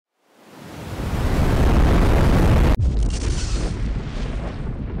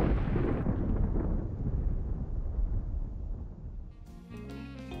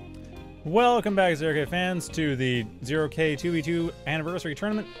Welcome back, 0K fans, to the 0K 2v2 anniversary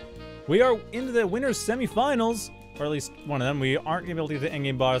tournament. We are into the winners semifinals, or at least one of them. We aren't going to be able to do the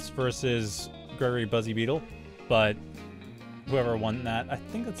endgame boss versus Gregory Buzzy Beetle, but whoever won that, I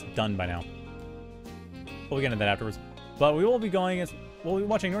think that's done by now. We'll get into that afterwards. But we will be going against, we'll be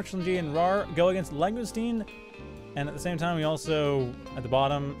watching NorthChileanG and raaar go against Langoustine, and at the same time we also, at the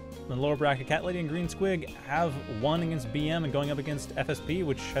bottom, in the lower bracket, Cat Lady and Green Squig have won against BM and going up against FSP,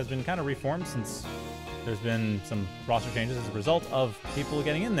 which has been kind of reformed since there's been some roster changes as a result of people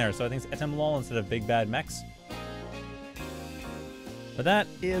getting in there. So I think it's Etemlol instead of Big Bad Mechs. But that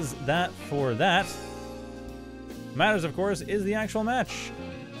is that for that. What matters, of course, is the actual match,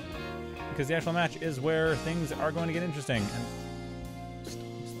 because the actual match is where things are going to get interesting.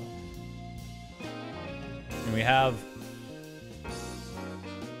 And we have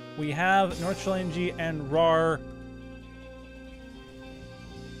NorthChileanG and raaar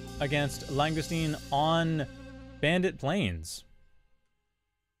against Langoustine on Bandit Plains.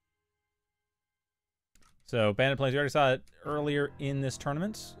 So Bandit Plains, we already saw it earlier in this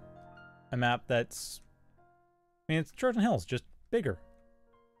tournament. A map that's, I mean, it's Trojan Hills, just bigger.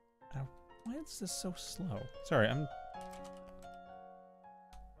 Why is this so slow? Sorry, I'm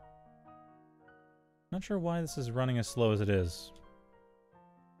not sure why this is running as slow as it is.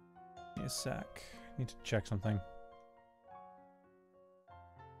 Give me a sec. Need to check something.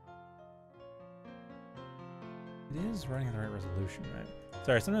 It is running at the right resolution, right?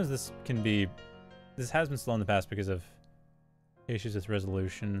 Sorry, sometimes this can be... This has been slow in the past because of issues with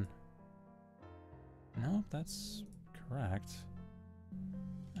resolution. No, that's correct.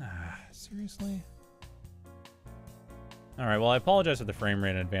 Ah, seriously? Alright, well, I apologize for the frame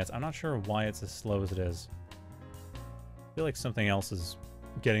rate in advance. I'm not sure why it's as slow as it is. I feel like something else is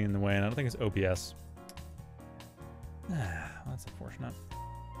getting in the way, and I don't think it's OBS. That's unfortunate.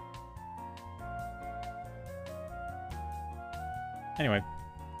 Anyway.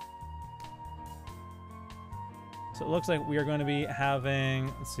 So it looks like we are going to be having,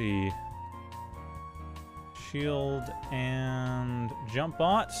 let's see, Shield and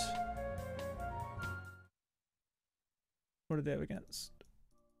Jumpbot. What did they have against?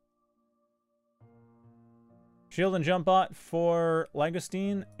 Shield and Jumpbot for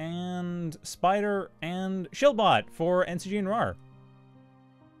Langoustine, and Spider and Shieldbot for NCG and raaar.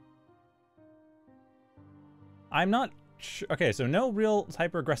 I'm not sure. Okay, so no real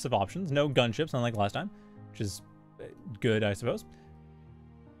hyper-aggressive options. No gunships, unlike last time, which is good, I suppose.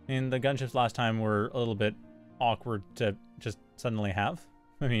 And the gunships last time were a little bit awkward to just suddenly have.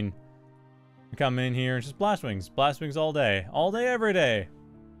 I mean, we come in here and just blast wings. Blast wings all day. All day, every day.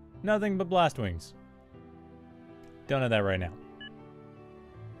 Nothing but blast wings. Don't have that right now.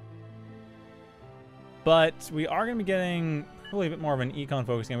 But we are going to be getting probably a bit more of an econ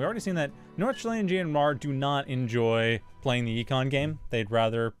focus game. We've already seen that NorthChileanG and raaar do not enjoy playing the econ game. They'd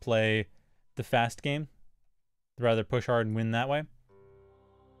rather play the fast game. They'd rather push hard and win that way.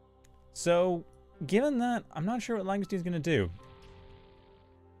 So, given that, I'm not sure what Langoustine is going to do.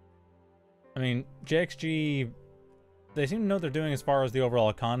 I mean, JxG, they seem to know what they're doing as far as the overall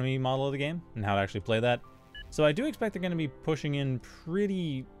economy model of the game and how to actually play that. So I do expect they're going to be pushing in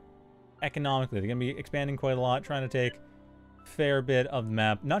pretty economically. They're going to be expanding quite a lot, trying to take a fair bit of the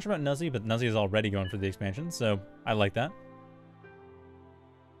map. Not sure about Nuzzy, but Nuzzy is already going for the expansion, so I like that.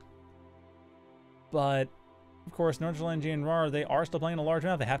 But, of course, NorthChileanG and raaar, they are still playing a large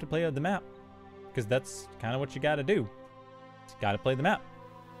map. They have to play the map, because that's kind of what you got to do. You got to play the map.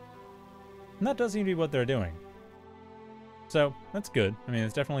 And that does seem to be what they're doing. So, that's good. I mean,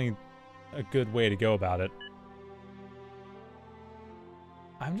 it's definitely a good way to go about it.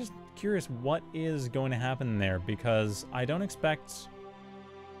 I'm just curious what is going to happen there, because I don't expect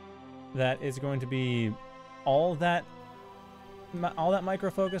that it's going to be all that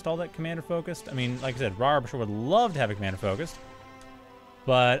micro-focused, all that commander-focused. I mean, like I said, raaar, I'm sure, would love to have a commander-focused,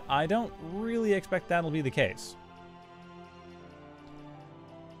 but I don't really expect that'll be the case.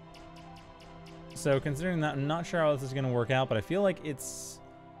 So considering that, I'm not sure how this is going to work out, but I feel like it's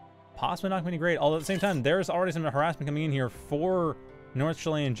possibly not going to be great. Although at the same time, there's already some harassment coming in here for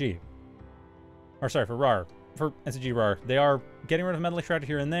NorthChileanG. Or sorry, for raaar. For NCG raaar. They are getting rid of Metal Extractor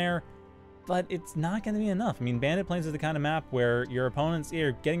here and there, but it's not going to be enough. I mean, Bandit Plains is the kind of map where your opponents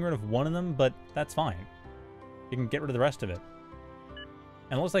are getting rid of one of them, but that's fine. You can get rid of the rest of it.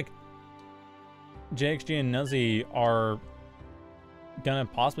 And it looks like JxG and Nuzzy are gonna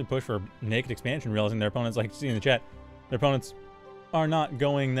possibly push for naked expansion, realizing their opponents, like you see in the chat, their opponents are not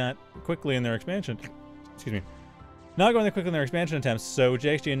going that quickly in their expansion. Excuse me. Not going that quickly in their expansion attempts, so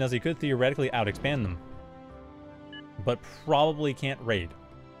JxG and Nuzzy could theoretically out-expand them. But probably can't raid.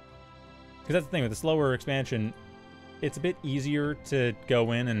 Because that's the thing, with the slower expansion, it's a bit easier to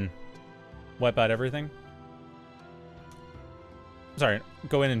go in and wipe out everything. Sorry,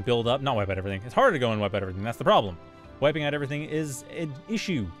 go in and build up, not wipe out everything. It's harder to go in and wipe out everything, that's the problem. Wiping out everything is an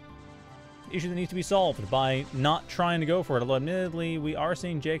issue. Issue that needs to be solved by not trying to go for it, although admittedly, we are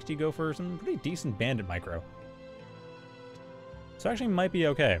seeing JxG go for some pretty decent Bandit micro. So actually might be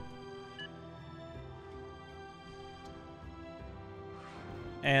okay.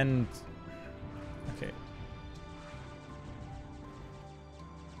 And... okay.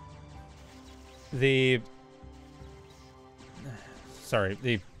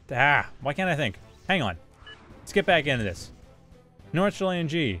 Why can't I think? Hang on. Let's get back into this.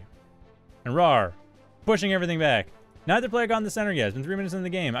 NorthChileanG and raaar pushing everything back. Neither player got in the center yet. It's been 3 minutes in the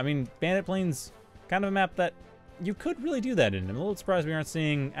game. I mean, Bandit Plains, kind of a map that you could really do that in. I'm a little surprised we aren't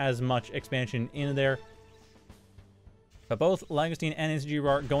seeing as much expansion in there. But both Langoustine and NCG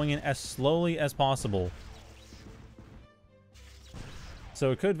raaar going in as slowly as possible.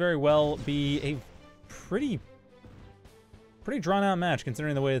 So it could very well be a pretty drawn out match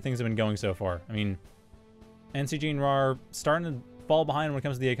considering the way that things have been going so far. I mean, NCG and raaar starting to fall behind when it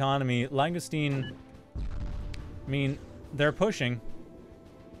comes to the economy. Langoustine, I mean, they're pushing,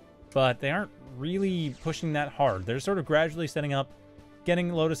 but they aren't really pushing that hard. They're sort of gradually setting up,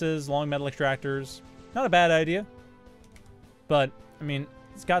 getting lotuses, long metal extractors. Not a bad idea, but, I mean,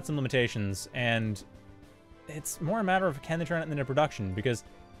 it's got some limitations, and it's more a matter of can they turn it into production, because,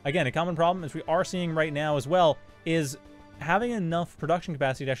 again, a common problem, as we are seeing right now as well, is having enough production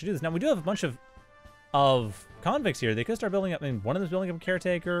capacity to actually do this. Now, we do have a bunch of convicts here. They could start building up, I mean, one of them's building up a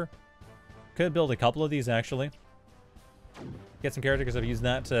caretaker. Could build a couple of these, actually. Get some caretakers that have used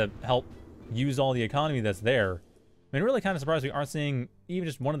that to help use all the economy that's there. I mean, really kind of surprised we aren't seeing even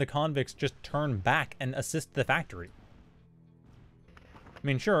just one of the convicts just turn back and assist the factory. I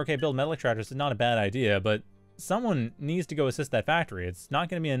mean, sure, okay, build metal extractors is not a bad idea, but someone needs to go assist that factory. It's not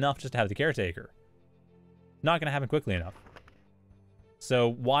going to be enough just to have the caretaker. Not going to happen quickly enough.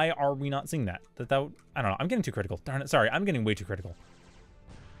 So why are we not seeing that? I don't know. I'm getting too critical. Darn it. Sorry, I'm getting way too critical.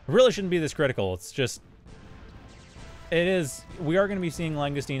 I really shouldn't be this critical. It's just... it is... we are going to be seeing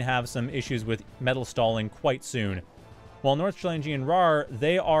Langoustine have some issues with metal stalling quite soon. While NorthChileanG and raaar,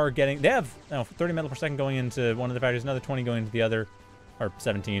 they are getting... they have 30 metal per second going into one of the factories, another 20 going into the other, or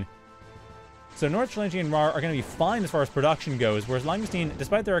 17. So NorthChileanG and raaar are going to be fine as far as production goes, whereas Langoustine,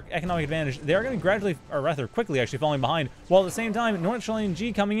 despite their economic advantage, they are going to gradually, or rather quickly actually, falling behind, while at the same time,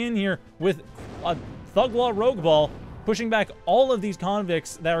 NorthChileanG coming in here with a Thug Law Rogue Ball, pushing back all of these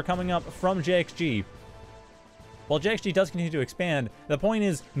convicts that are coming up from JxG. While JxG does continue to expand, the point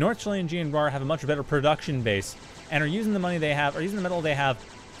is NorthChileanG and raaar have a much better production base, and are using the money they have, or using the metal they have,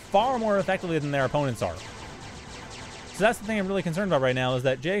 far more effectively than their opponents are. So that's the thing I'm really concerned about right now, is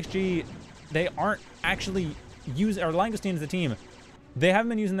that JxG... they aren't actually using, or Langoustine as the team, they haven't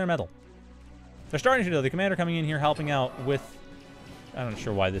been using their metal. They're starting to, though. The commander coming in here helping out with, I'm not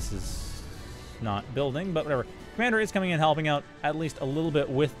sure why this is not building, but whatever. Commander is coming in helping out at least a little bit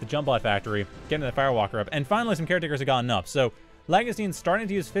with the Jumpbot factory, getting the Firewalker up, and finally some caretakers have gotten up. So Langoustine's starting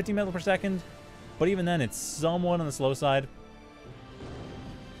to use 50 metal per second, but even then it's somewhat on the slow side.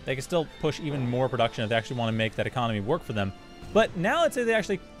 They can still push even more production if they actually want to make that economy work for them. But now I'd say they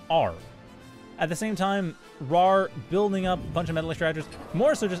actually are. At the same time, raaar building up a bunch of metal extractors,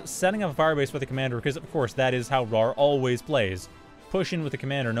 more so just setting up a firebase with the commander, because of course that is how raaar always plays. Push in with the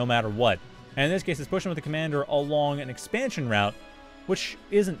commander no matter what. And in this case, it's pushing with the commander along an expansion route, which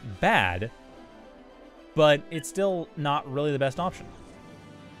isn't bad, but it's still not really the best option.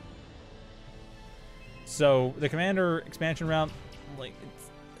 So the commander expansion route, like,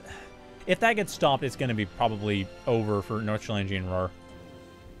 if that gets stopped, it's going to be probably over for NorthChileanG and raaar.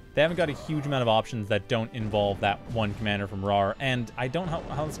 They haven't got a huge amount of options that don't involve that one commander from raaar, and I don't know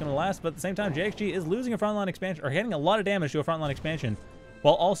how it's going to last, but at the same time, JxG is losing a frontline expansion, or getting a lot of damage to a frontline expansion,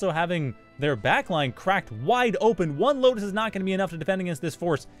 while also having their backline cracked wide open. One Lotus is not going to be enough to defend against this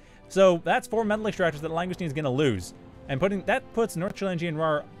force. So that's 4 metal extractors that Langoustine is going to lose. And that puts NorthChileanG and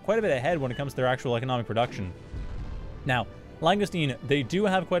raaar quite a bit ahead when it comes to their actual economic production. Now, Langoustine, they do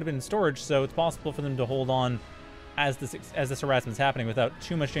have quite a bit in storage, so it's possible for them to hold on as this harassment is happening without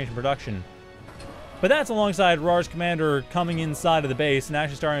too much change in production. But that's alongside raaar's commander coming inside of the base and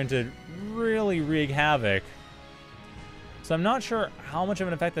actually starting to really wreak havoc. So I'm not sure how much of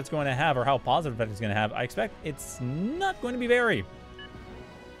an effect that's going to have, or how positive effect it's going to have. I expect it's not going to be very.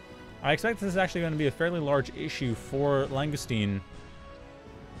 I expect this is actually going to be a fairly large issue for Langoustine.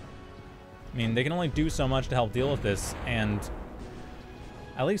 I mean, they can only do so much to help deal with this, and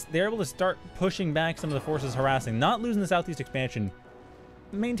at least they're able to start pushing back some of the forces harassing. Not losing the southeast expansion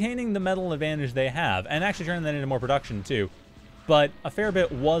maintaining the metal advantage they have, and actually turning that into more production too. But a fair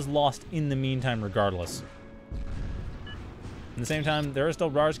bit was lost in the meantime regardless. At the same time, there is still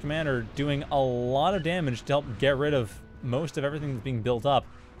raaar's commander doing a lot of damage to help get rid of most of everything that's being built up.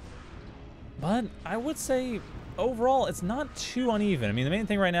 But I would say, overall, it's not too uneven. I mean, the main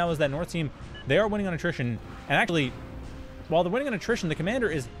thing right now is that North team, they are winning on attrition. And actually, while they're winning on attrition, the commander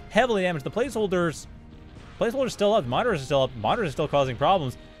is heavily damaged. The placeholder's still up. Moderators are still up. Moderators are still causing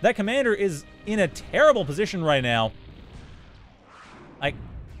problems. That commander is in a terrible position right now.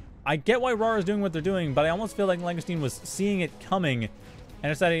 I get why raaar is doing what they're doing, but I almost feel like Langoustine was seeing it coming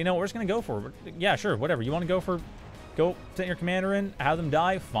and decided, you know, we're just going to go for it. Yeah, sure, whatever. You want to go send your commander in, have them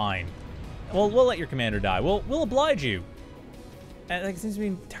die? Fine. Well, we'll let your commander die. We'll oblige you. And it seems to be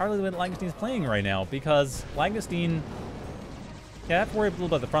entirely the way that Langoustine is playing right now, because Langoustine, yeah, I have to worry a little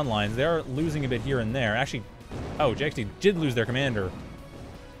about the front lines. They're losing a bit here and there. Actually, oh, JxG did lose their commander.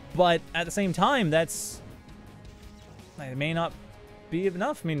 But at the same time, it may not be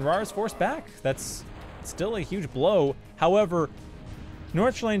enough. I mean, raaar is forced back. That's still a huge blow. However,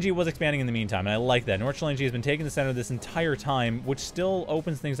 NorthChileanG was expanding in the meantime, and I like that. NorthChileanG has been taking the center this entire time, which still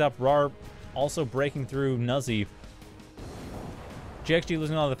opens things up. raaar also breaking through Nuzzy. JxG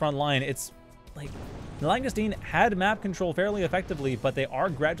losing on the front line. It's like Langoustine had map control fairly effectively, but they are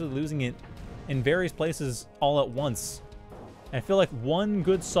gradually losing it in various places all at once. And I feel like one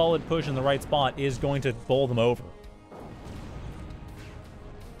good solid push in the right spot is going to bowl them over.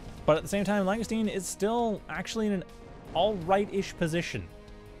 But at the same time, Langoustine is still actually in an all-right-ish position.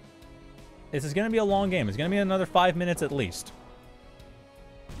 This is going to be a long game. It's going to be another 5 minutes at least.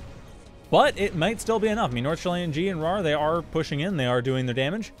 But it might still be enough. I mean, NorthChileanG and raaar, they are pushing in. They are doing their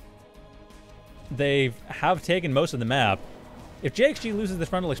damage. They have taken most of the map. If JxG loses the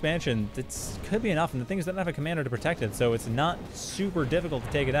frontal expansion, it could be enough. And the thing is, they don't have a commander to protect it, so it's not super difficult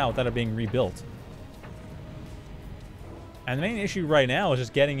to take it out without it being rebuilt. And the main issue right now is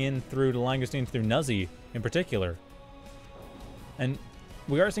just getting in through to Langoustine, through Nuzzy in particular. And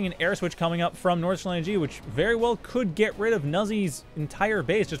we are seeing an air switch coming up from NorthChileanG, which very well could get rid of Nuzzy's entire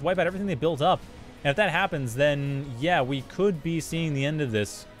base, just wipe out everything they built up. And if that happens, then yeah, we could be seeing the end of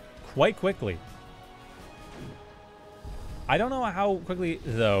this quite quickly. I don't know how quickly,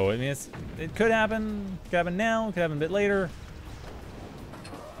 though. I mean, it could happen. It could happen now. It could happen a bit later.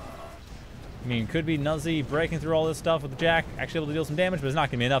 I mean, could be Nuzzy breaking through all this stuff with the Jack, actually able to deal some damage, but it's not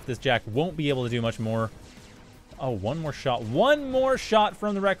going to be enough. This Jack won't be able to do much more. Oh, one more shot. One more shot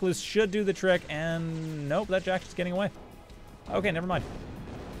from the Recluse should do the trick, and nope, that Jack's just getting away. Okay, never mind.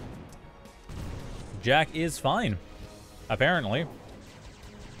 Jack is fine, apparently. Of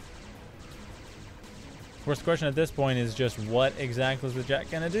course, the question at this point is just what exactly is the Jack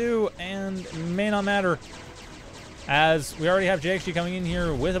going to do, and it may not matter. As we already have JxG coming in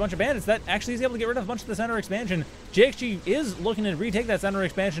here with a bunch of bandits that actually is able to get rid of a bunch of the center expansion. JxG is looking to retake that center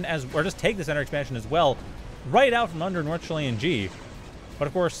expansion or just take the center expansion as well, right out from under NorthChileanG. But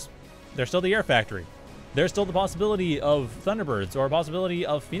of course, there's still the air factory. There's still the possibility of Thunderbirds or a possibility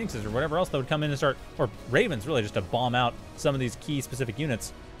of Phoenixes or whatever else that would come in and start, or Ravens really, just to bomb out some of these key specific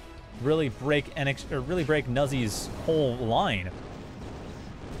units. Really break Nuzzy's whole line.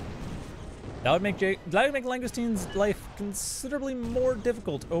 That would make Langoustine's life considerably more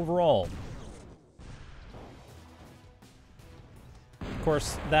difficult overall. Of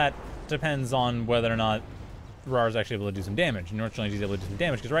course, that depends on whether or not raaar is actually able to do some damage, and NorthChileanG is able to do some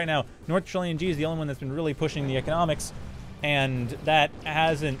damage, because right now, NorthChileanG is the only one that's been really pushing the economics, and that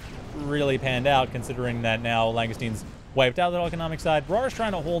hasn't really panned out, considering that now Langoustine's wiped out the economic side. raaar is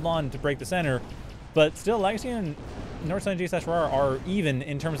trying to hold on to break the center, but still, Langoustine and NorthChileanG/raaar are even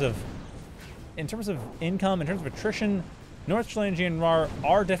in terms of income, in terms of attrition. NorthChileanG and raaar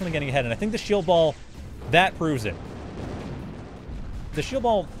are definitely getting ahead, and I think the shield ball, that proves it. The shield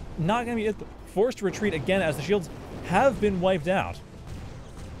ball not going to be forced to retreat again, as the shields have been wiped out.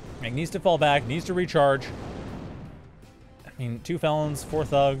 It needs to fall back, needs to recharge. I mean, 2 felons, 4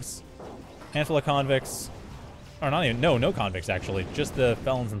 thugs, handful of convicts. Or not even, no convicts actually, just the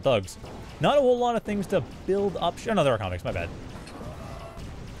felons and thugs. Not a whole lot of things to build up. Oh, no, there are convicts, my bad.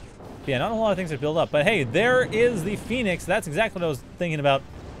 Yeah, not a whole lot of things to build up. But hey, there is the Phoenix. That's exactly what I was thinking about.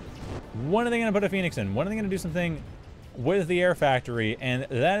 When are they going to put a Phoenix in? When are they going to do something with the air factory? And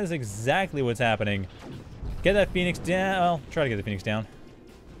that is exactly what's happening. Get that Phoenix down. Well, try to get the Phoenix down.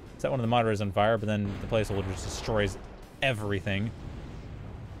 Set one of the moderators on fire, but then the placeholder just destroys everything.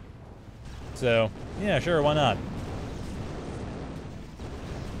 So, yeah, sure, why not?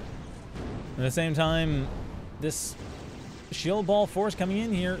 At the same time, this shield ball force coming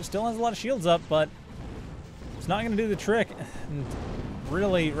in here still has a lot of shields up, but it's not going to do the trick. And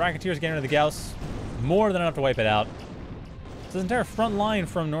really, Racketeers getting rid of the Gauss. More than enough to wipe it out. So this entire front line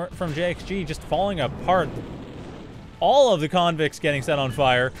from JxG just falling apart. All of the convicts getting set on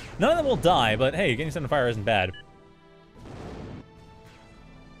fire. None of them will die, but hey, getting set on fire isn't bad.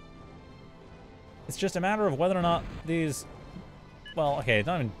 It's just a matter of whether or not these... Well, okay, it's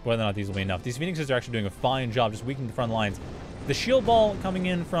not even whether or not these will be enough. These Phoenixes are actually doing a fine job just weakening the front lines. The shield ball coming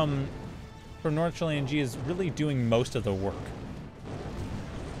in from NorthChileanG is really doing most of the work.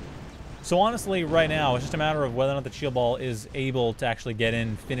 So honestly, right now, it's just a matter of whether or not the shield ball is able to actually get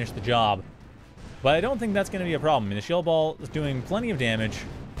in, finish the job. But I don't think that's going to be a problem. I mean, the shield ball is doing plenty of damage,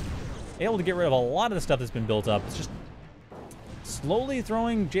 able to get rid of a lot of the stuff that's been built up. It's just slowly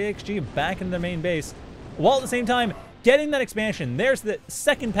throwing JxG back into their main base, while at the same time getting that expansion. There's the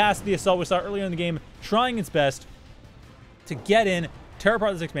second pass of the assault we saw earlier in the game, trying its best to get in, tear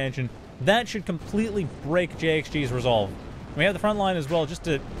apart this expansion. That should completely break JxG's resolve. We have the front line as well, just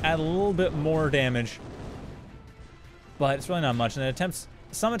to add a little bit more damage. But it's really not much. And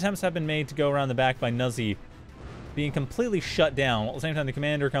some attempts have been made to go around the back by Nuzzy, being completely shut down. While at the same time, the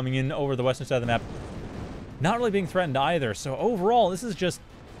commander coming in over the western side of the map, not really being threatened either. So overall, this is just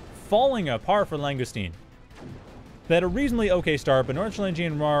falling apart for Langoustine. They had a reasonably okay start, but NorthChileanG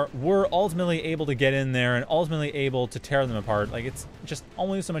and raaar were ultimately able to get in there and ultimately able to tear them apart. Like, it's just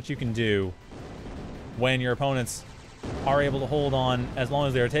only so much you can do when your opponents are able to hold on as long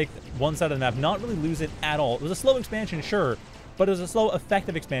as they take one side of the map, not really lose it at all. It was a slow expansion, sure, but it was a slow,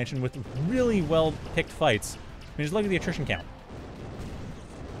 effective expansion with really well-picked fights. I mean, just look at the attrition count.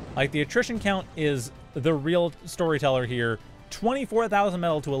 Like, the attrition count is the real storyteller here. 24,000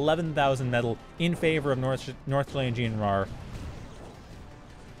 metal to 11,000 metal in favor of NorthChileanG and raaar.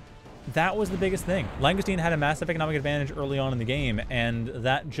 That was the biggest thing. Langoustine had a massive economic advantage early on in the game, and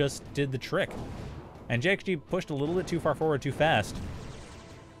that just did the trick. And JxG pushed a little bit too far forward too fast.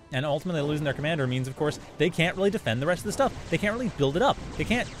 And ultimately losing their commander means, of course, they can't really defend the rest of the stuff. They can't really build it up. They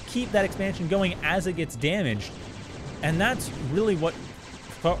can't keep that expansion going as it gets damaged. And that's really what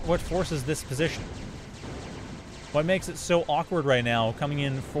forces this position. What makes it so awkward right now coming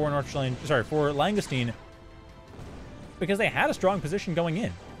in for for Langoustine, because they had a strong position going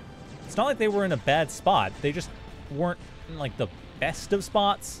in. It's not like they were in a bad spot. They just weren't in, like, the best of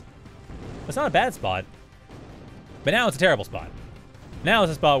spots. It's not a bad spot, but now it's a terrible spot. Now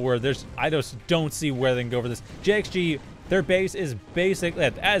it's a spot where I just don't see where they can go for this. JxG, their base is basically,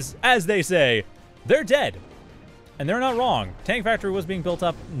 as they say, they're dead. And they're not wrong. Tank Factory was being built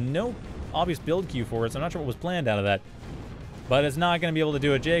up. No obvious build queue for it, so I'm not sure what was planned out of that. But it's not going to be able to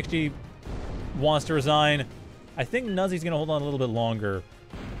do it. JxG wants to resign. I think Nuzzy's going to hold on a little bit longer,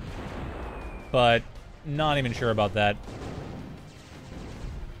 but not even sure about that.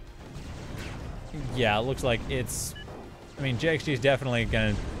 Yeah, it looks like it's... I mean, JxG's definitely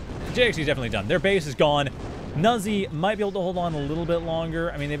done. Their base is gone. Nuzzy might be able to hold on a little bit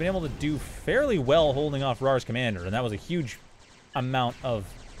longer. I mean, they've been able to do fairly well holding off raaar's commander, and that was a huge amount of...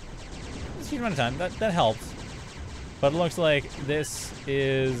 It's a huge amount of time. That helped. But it looks like this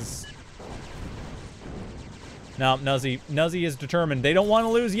is... No, Nuzzy is determined. They don't want to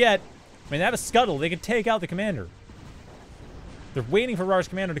lose yet. I mean, they have a scuttle. They could take out the commander. They're waiting for raaar's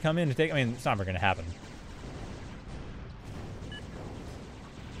commander to come in to take... I mean, it's never going to happen.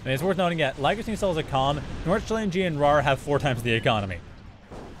 I mean, it's worth noting that Langoustine still has a comm. NorthChileanG and raaar have 4 times the economy.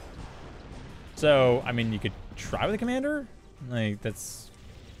 So, I mean, you could try with a commander. Like, it's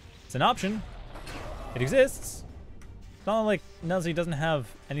an option. It exists. It's not like Nuzzy doesn't have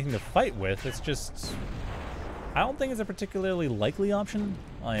anything to fight with. It's just... I don't think it's a particularly likely option.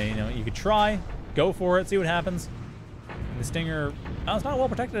 You know, you could try, go for it, see what happens. The Stinger, oh, it's not well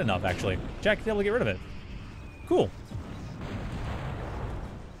protected enough, actually. Jack is able to get rid of it. Cool.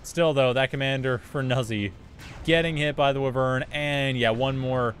 Still, though, that commander for Nuzzy getting hit by the Wyvern, and yeah, one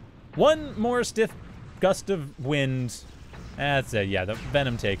more stiff gust of wind. That's it. Yeah, the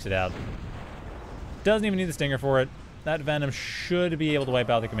Venom takes it out. Doesn't even need the Stinger for it. That Venom should be able to wipe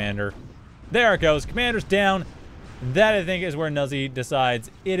out the commander. There it goes. Commander's down. That, I think, is where Nuzzy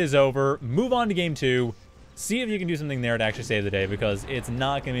decides it is over. Move on to game 2. See if you can do something there to actually save the day, because it's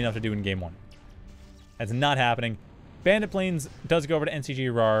not going to be enough to do in game 1. That's not happening. Bandit Plains does go over to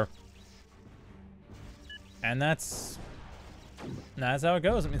NCG raaar. And that's how it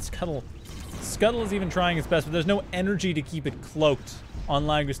goes. I mean, Scuttle is even trying its best, but there's no energy to keep it cloaked on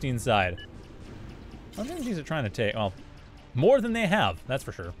Langoustine's side. What energies are trying to take? Well, more than they have, that's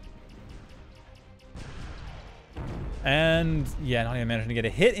for sure. And yeah, not even managing to get a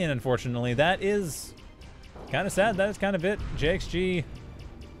hit in, unfortunately. That is kind of sad. That is kind of it. JxG,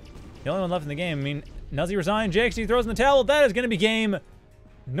 the only one left in the game. I mean, Nuzzy resigned. JxG throws in the towel. That is going to be game.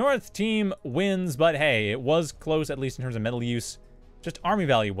 North team wins, but hey, it was close, at least in terms of metal use. Just army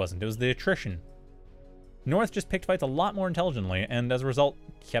value wasn't. It was the attrition. North just picked fights a lot more intelligently, and as a result,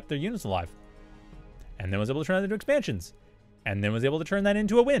 kept their units alive. And then was able to turn that into expansions. And then was able to turn that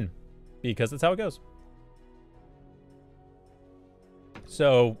into a win. Because that's how it goes.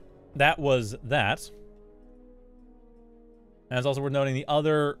 So, that was that. And it's also worth noting the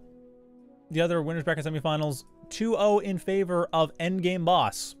other winners bracket semifinals, 2-0 in favor of Endgame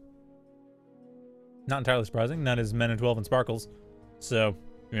Boss. Not entirely surprising. That is Men in 12 and Sparkles. So,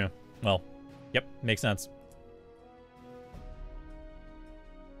 yeah, well, yep, makes sense.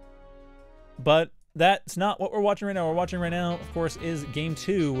 But that's not what we're watching right now. What we're watching right now, of course, is Game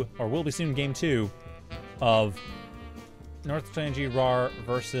 2, or will be soon Game 2, of NorthChileanG raaar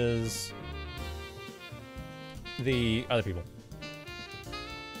versus the other people.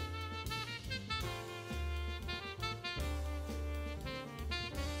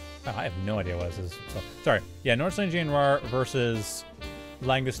 Oh, I have no idea what this is. So, sorry. Yeah, NorthChileanG and raaar versus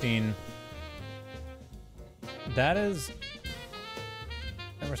Langoustine. That is...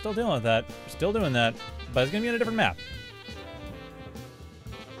 And we're still dealing with that. We're still doing that. But it's going to be on a different map.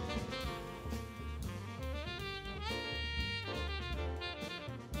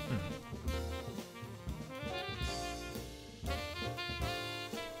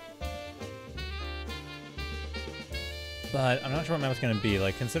 But I'm not sure what map it's going to be.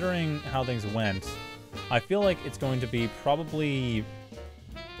 Like, considering how things went, I feel like it's going to be probably...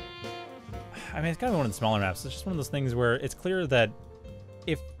 I mean, it's kind of one of the smaller maps. It's just one of those things where it's clear that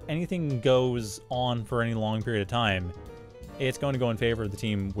if anything goes on for any long period of time, it's going to go in favor of the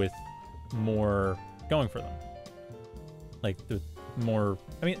team with more going for them. Like, the more...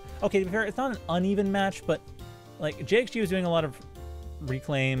 I mean, okay, to be fair, it's not an uneven match, but, like, JxG was doing a lot of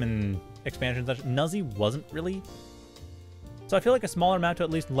reclaim and expansion and such. Nuzzy wasn't really... So I feel like a smaller map to at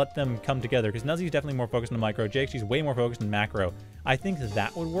least let them come together, because Nuzzy's definitely more focused on the micro. JxG's way more focused on macro. I think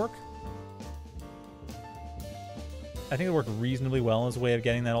that would work. I think it worked reasonably well as a way of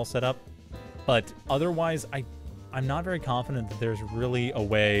getting that all set up. But otherwise, I'm not very confident that there's really a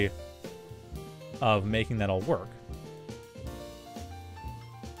way of making that all work.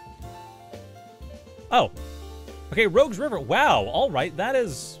 Oh. Okay, Rogue's River. Wow. All right. That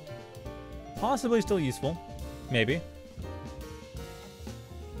is possibly still useful. Maybe.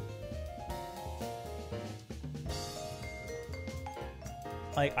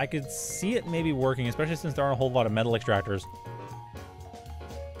 Like, I could see it maybe working, especially since there aren't a whole lot of metal extractors.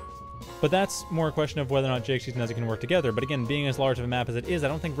 But that's more a question of whether or not JxG and Nuzzy can work together. But again, being as large of a map as it is, I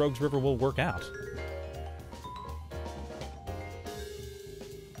don't think Rogue's River will work out.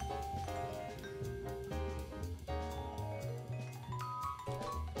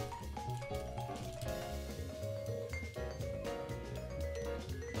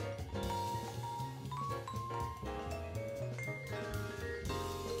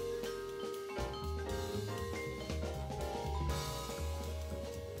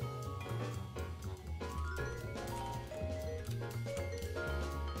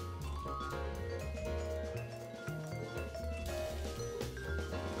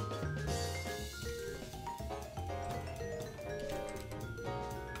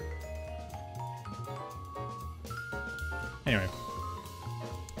 Anyway.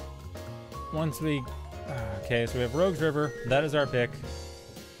 Once we... Okay, so we have Rogue's River. That is our pick.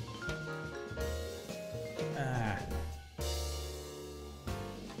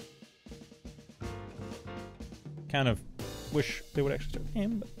 Kind of wish they would actually start the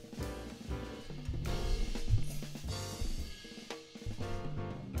game, but...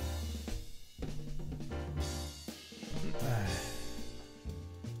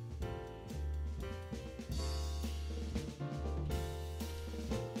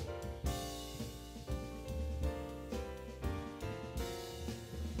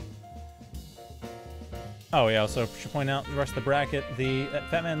 Oh yeah, also should point out the rest of the bracket, that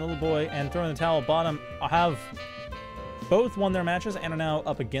Fat Man, Little Boy, and Throwing the Towel bottom have both won their matches and are now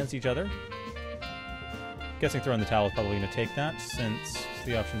up against each other. Guessing Throwing the Towel is probably going to take that, since it's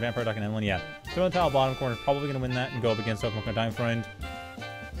the option Vampire Duck and Evelyn. Yeah, Throwing the Towel bottom corner is probably going to win that and go up against Pokemon Time Friend.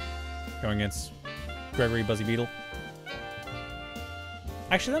 Going against Gregory Buzzy Beetle.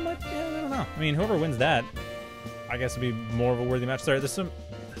 Actually, that might, yeah, I don't know. I mean, whoever wins that, I guess would be more of a worthy match. Sorry, there's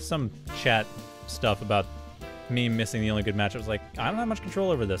some chat stuff about me missing the only good match. I was like, I don't have much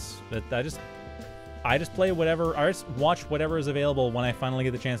control over this. I just play whatever, I just watch whatever is available when I finally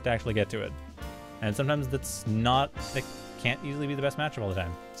get the chance to actually get to it. And sometimes that's not, that can't easily be the best matchup all the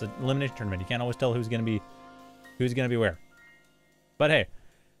time. It's an elimination tournament. You can't always tell who's gonna be where. But hey,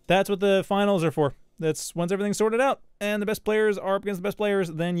 that's what the finals are for. That's once everything's sorted out and the best players are up against the best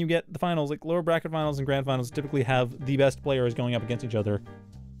players, then you get the finals. Like lower bracket finals and grand finals typically have the best players going up against each other.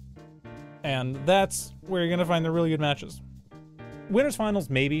 And that's where you're going to find the really good matches. Winners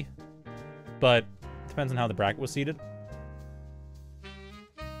finals, maybe, but it depends on how the bracket was seeded.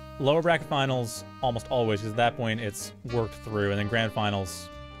 Lower bracket finals, almost always, because at that point it's worked through, and then grand finals,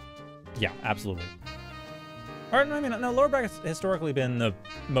 yeah, absolutely. Or, I mean, no, lower bracket's historically been the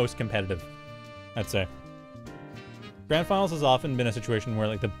most competitive, I'd say. Grand finals has often been a situation where,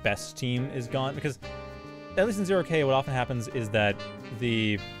 like, the best team is gone, because, at least in 0K, what often happens is that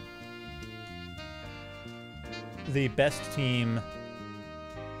the best team...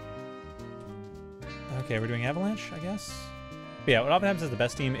 Okay, we're doing Avalanche, I guess? But yeah, what often happens is the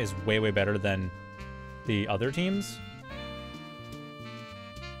best team is way, way better than the other teams.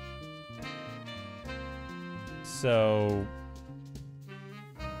 So...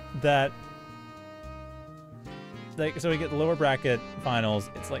 that... like, so we get the lower bracket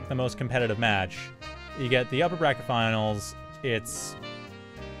finals, it's like the most competitive match. You get the upper bracket finals, it's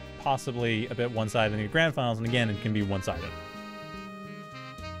possibly a bit one-sided in the grand finals, and again, it can be one-sided.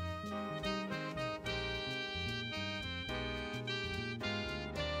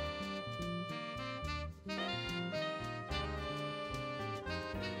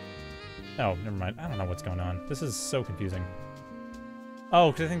 Oh, never mind. I don't know what's going on. This is so confusing.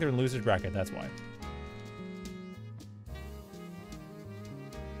 Oh, because I think they're in loser's bracket, that's why.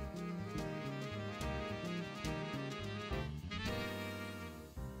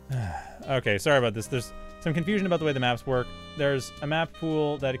 Okay, sorry about this. There's some confusion about the way the maps work. There's a map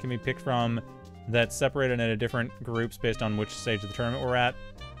pool that it can be picked from that's separated into different groups based on which stage of the tournament we're at.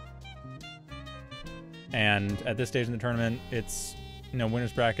 And at this stage in the tournament, it's, you know,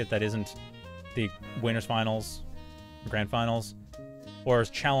 winner's bracket that isn't the winner's finals, grand finals. Or as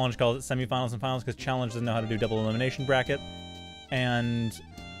Challenge calls it, semifinals and finals, because Challenge doesn't know how to do double elimination bracket. And,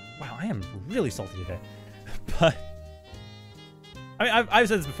 wow, I am really salty today. But... I mean, I've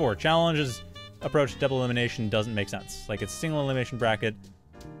said this before. Challenge's approach to double elimination doesn't make sense. Like, it's single elimination bracket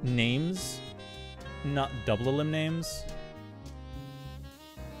names, not double elim names.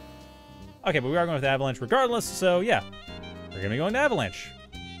 Okay, but we are going with Avalanche regardless, so yeah. We're going to be going to Avalanche.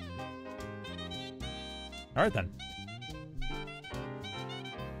 Alright then.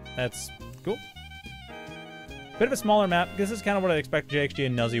 That's cool. Bit of a smaller map. This is kind of what I expect JxG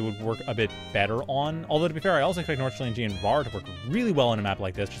and Nuzzy would work a bit better on. Although, to be fair, I also expect NorthChileanG and raaar to work really well on a map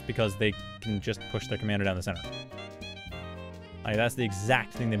like this, just because they can just push their commander down the center. Like, that's the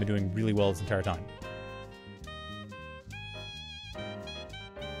exact thing they've been doing really well this entire time.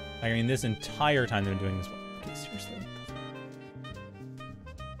 Like, I mean, this entire time they've been doing this well. Okay, seriously?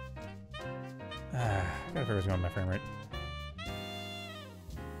 I gotta figure what's going on with my frame rate.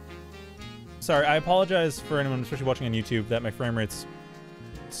 Sorry, I apologize for anyone, especially watching on YouTube, that my frame rate's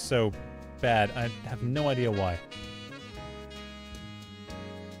so bad. I have no idea why.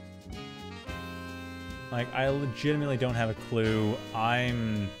 Like, I legitimately don't have a clue.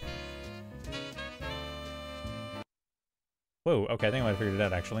 Whoa, okay, I think I might have figured it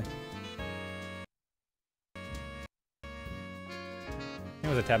out, actually. I think it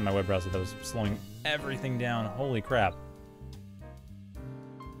was a tab in my web browser that was slowing everything down. Holy crap.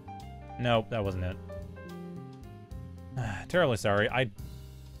 Nope, that wasn't it. Terribly sorry. I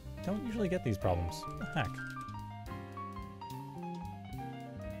don't usually get these problems. What the heck?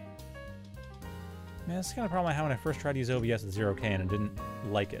 Man, this is kind of a problem I had when I first tried to use OBS at 0K and I didn't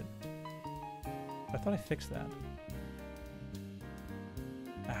like it. I thought I fixed that.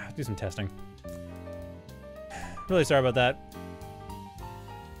 Do some testing. Really sorry about that.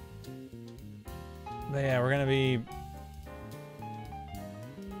 But yeah, we're gonna be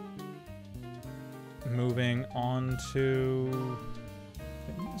moving on to...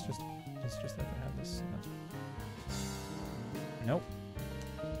 Let's just have to have this. Nope.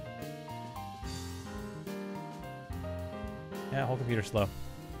 Yeah, whole computer's slow.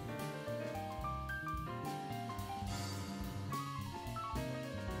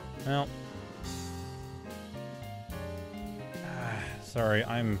 Well. Sorry,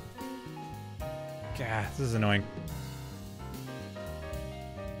 I'm... Gah, this is annoying.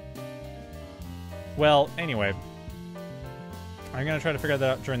 Well, anyway. I'm gonna try to figure that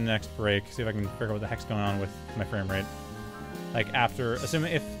out during the next break, see if I can figure out what the heck's going on with my frame rate. Like, after...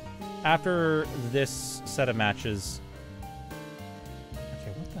 Assuming if... After this set of matches...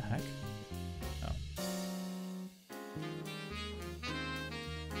 Okay, what the heck? Oh.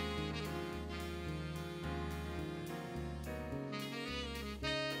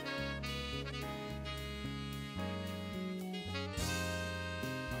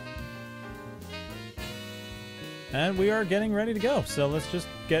 And we are getting ready to go, so let's just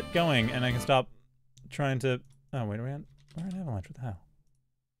get going, and I can stop trying to... Oh, wait, we're an Avalanche, what the hell?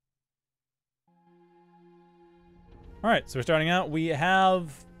 Alright, so we're starting out. We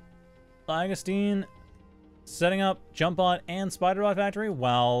have Langoustine setting up Jumpbot and Spider-Bot Factory,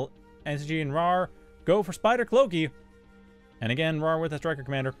 while NCG and raaar go for Spider Cloaky. And again, raaar with a Striker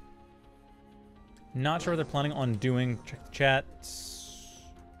Commander. Not sure what they're planning on doing. Check the chat.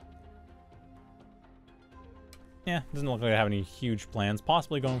 Yeah, doesn't look like I have any huge plans.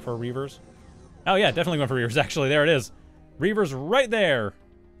 Possibly going for Reavers. Oh yeah, definitely going for Reavers, actually. There it is. Reavers right there.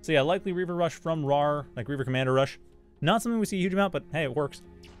 So yeah, likely Reaver Rush from raaar, like Reaver Commander Rush. Not something we see a huge amount, but hey, it works.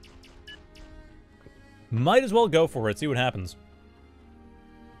 Might as well go for it, see what happens.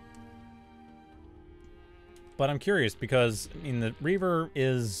 But I'm curious because, I mean, the Reaver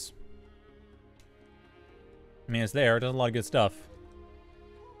is... I mean, it's there, it does a lot of good stuff.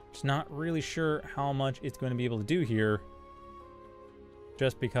 Just not really sure how much it's going to be able to do here.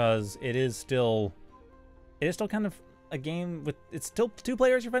 Just because it is still kind of a game with, it's still 2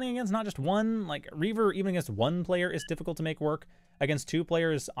 players you're fighting against, not just one. Like, Reaver, even against 1 player, is difficult to make work. Against 2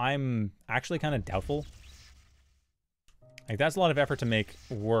 players, I'm actually kind of doubtful. Like, that's a lot of effort to make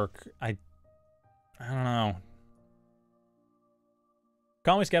work. I don't know.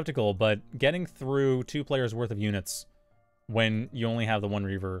 Call me skeptical, but getting through 2 players worth of units when you only have the 1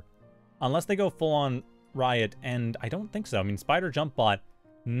 Reaver, unless they go full-on Riot, and I don't think so. I mean, Spider Jumpbot,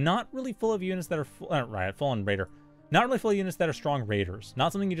 not really full of units that are Riot, full-on Raider. Not really full of units that are strong Raiders.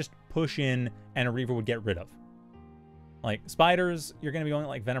 Not something you just push in and a Reaver would get rid of. Like, Spiders, you're going to be going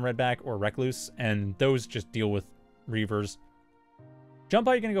like Venom Redback or Recluse, and those just deal with Reavers.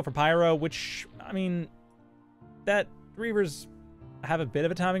 Jumpbot, you're going to go for Pyro, which, I mean, that Reavers have a bit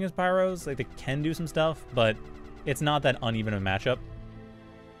of a time against Pyros. Like, they can do some stuff, but it's not that uneven of a matchup.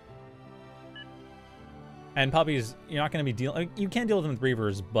 And Puppies, you're not going to be dealing... You can deal with them with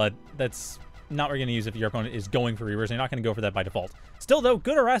Reavers, but that's not what you're going to use if your opponent is going for Reavers, and you're not going to go for that by default. Still, though,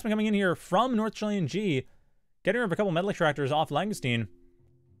 good harassment coming in here from NorthChileanG, getting rid of a couple Metal Extractors off Langoustine,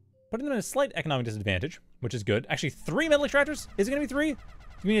 putting them in a slight economic disadvantage, which is good. Actually, 3 Metal Extractors? Is it going to be 3? It's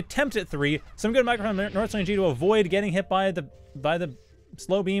going to be an attempt at 3. Some good micro from NorthChileanG to avoid getting hit by the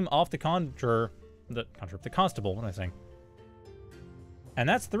slow beam off the Conjurer. The Constable, what am I saying? And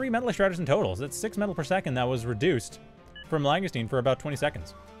that's 3 Metal Extractors in total. So that's 6 metal per second that was reduced from Langoustine for about 20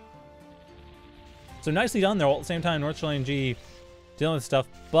 seconds. So nicely done there. All at the same time, NorthChileanG dealing with stuff.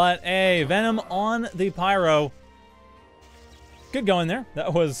 But hey, Venom on the Pyro. Good going there.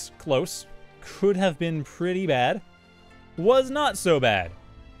 That was close. Could have been pretty bad. Was not so bad.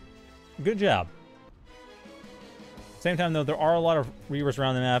 Good job. Same time, though, there are a lot of Reavers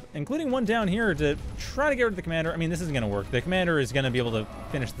around the map, including one down here to try to get rid of the Commander. I mean, this isn't going to work. The Commander is going to be able to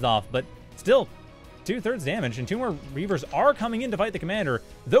finish this off, but still, 2/3 damage, and 2 more Reavers are coming in to fight the Commander.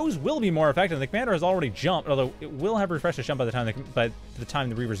 Those will be more effective. The Commander has already jumped, although it will have refreshed its jump by the time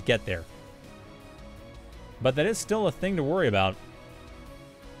the Reavers get there. But that is still a thing to worry about.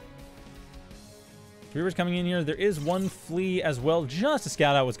 Reavers coming in here. There is 1 Flea as well, just to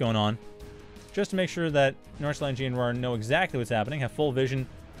scout out what's going on. Just to make sure that NorthChileanG and raaar know exactly what's happening, have full vision.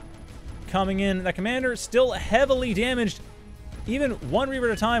 Coming in, that Commander still heavily damaged. Even 1 Reaver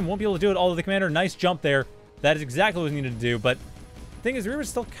at a time won't be able to do it, although the Commander, nice jump there. That is exactly what was needed to do, but the thing is, Reavers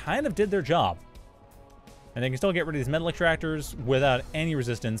still kind of did their job. And they can still get rid of these Metal Extractors without any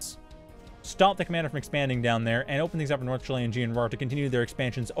resistance. Stop the Commander from expanding down there, and open things up for NorthChileanG and raaar to continue their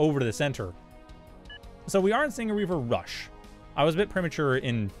expansions over to the center. So we aren't seeing a Reaver rush. I was a bit premature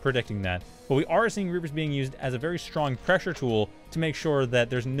in predicting that, but we are seeing Reavers being used as a very strong pressure tool to make sure that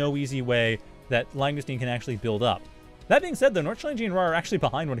there's no easy way that Langoustine can actually build up. That being said, though, NorthChileanG and raaar are actually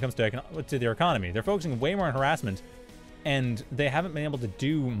behind when it comes to their economy. They're focusing way more on harassment, and they haven't been able to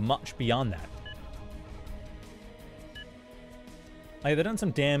do much beyond that. Like, they've done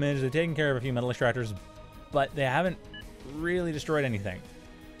some damage, they've taken care of a few Metal Extractors, but they haven't really destroyed anything.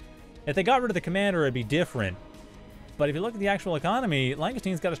 If they got rid of the Commander, it'd be different. But if you look at the actual economy,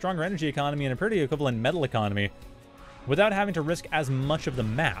 Langoustine's got a stronger energy economy and a pretty equivalent metal economy without having to risk as much of the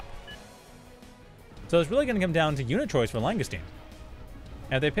map. So it's really going to come down to unit choice for Langoustine.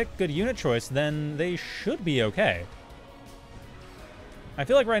 And if they pick good unit choice, then they should be okay. I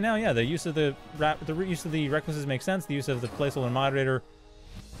feel like right now, yeah, the use of the Recluses makes sense. The use of the Placeholder Moderator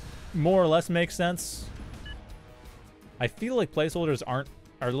more or less makes sense. I feel like placeholders are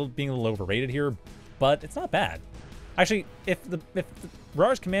being a little overrated here, but it's not bad. Actually, if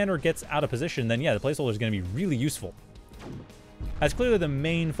raaar's Commander gets out of position, then yeah, the placeholder is going to be really useful. That's clearly the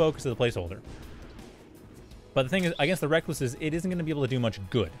main focus of the placeholder. But the thing is, against the Recluses, it isn't going to be able to do much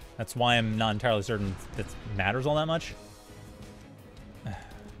good. That's why I'm not entirely certain that matters all that much.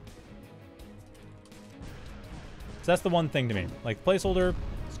 So that's the one thing to me. Like, placeholder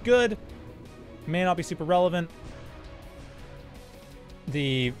is good. May not be super relevant.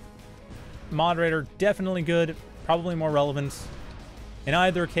 The moderator, definitely good. Probably more relevant. In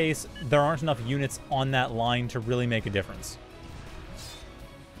either case, there aren't enough units on that line to really make a difference.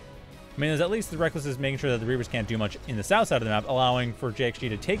 I mean, there's at least the Recluses making sure that the Reavers can't do much in the south side of the map, allowing for JxG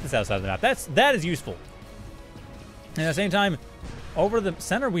to take the south side of the map. That is useful. And at the same time, over the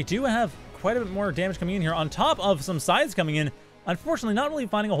center, we do have quite a bit more damage coming in here, on top of some sides coming in. Unfortunately, not really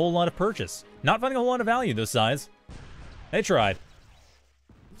finding a whole lot of purchase. Not finding a whole lot of value, those sides. They tried.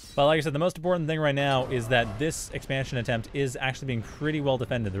 But like I said, the most important thing right now is that this expansion attempt is actually being pretty well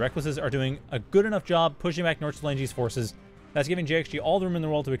defended. The Recluses are doing a good enough job pushing back NorthChileanG's forces. That's giving JxG all the room in the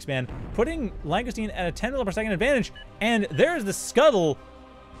world to expand, putting Langoustine at a 10 mil per second advantage. And there's the Scuttle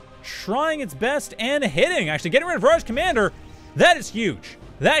trying its best and hitting, actually getting rid of Raar's commander. That is huge.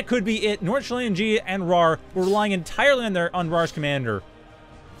 That could be it. NorthChileanG and raaar were relying entirely on Raar's commander.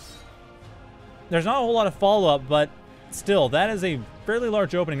 There's not a whole lot of follow-up, but still, that is a fairly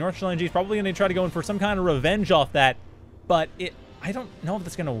large opening. NorthChileanG is probably going to try to go in for some kind of revenge off that, but I don't know if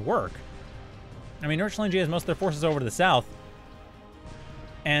that's going to work. I mean, NorthChileanG has most of their forces over to the south,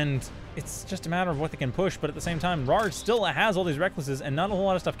 and it's just a matter of what they can push, but at the same time, raaar still has all these Recluses and not a whole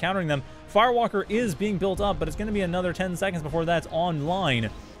lot of stuff countering them. Firewalker is being built up, but it's going to be another 10 seconds before that's online.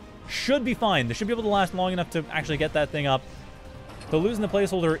 Should be fine. They should be able to last long enough to actually get that thing up. So losing the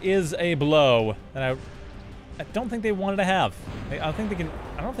placeholder is a blow that I don't think they wanted to have. I don't think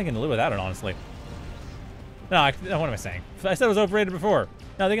they can live without it, honestly. No, what am I saying? I said it was overrated before.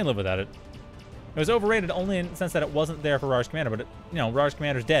 No, they can live without it. It was overrated only in the sense that it wasn't there for Raar's commander, but Raar's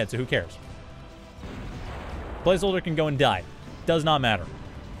commander's dead, so who cares? Placeholder can go and die. Does not matter.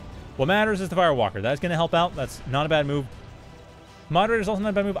 What matters is the Firewalker. That's going to help out. That's not a bad move. Moderator's also not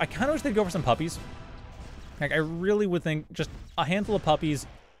a bad move. I kind of wish they'd go for some puppies. Like, I really would think just a handful of puppies,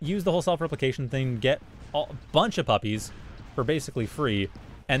 use the whole self-replication thing, get a bunch of puppies for basically free,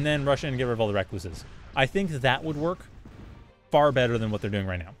 and then rush in and get rid of all the Recluses. I think that would work far better than what they're doing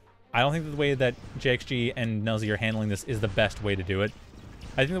right now. I don't think that the way that JxG and Nuzzy are handling this is the best way to do it.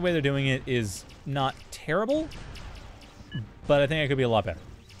 I think the way they're doing it is not terrible, but I think it could be a lot better.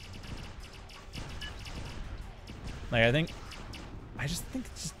 Like, I just think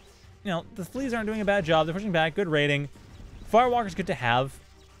it's just, the fleas aren't doing a bad job. They're pushing back, good rating. Firewalker's good to have,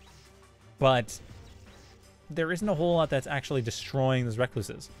 but there isn't a whole lot that's actually destroying those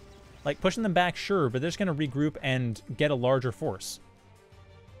Recluses. Like, pushing them back, sure, but they're just going to regroup and get a larger force.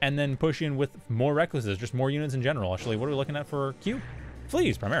 And then push in with more Recluses, just more units in general. Actually, what are we looking at for Q?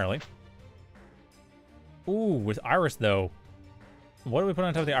 Fleas, primarily. Ooh, with Iris, though. What do we put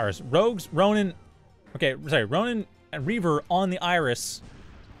on top of the Iris? Rogues, Ronin. Okay, sorry, Ronin and Reaver on the Iris.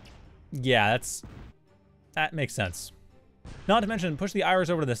 Yeah, that makes sense. Not to mention, push the Iris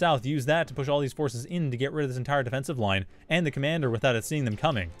over to the south, use that to push all these forces in to get rid of this entire defensive line and the commander without it seeing them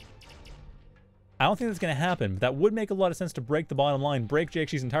coming. I don't think that's going to happen, but that would make a lot of sense to break the bottom line, break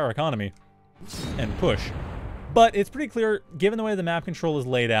JxG's entire economy, and push. But it's pretty clear, given the way the map control is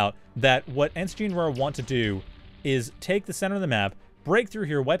laid out, that what NCG and raaar want to do is take the center of the map, break through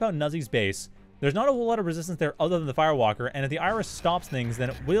here, wipe out Nuzzy's base. There's not a whole lot of resistance there other than the Firewalker, and if the Iris stops things,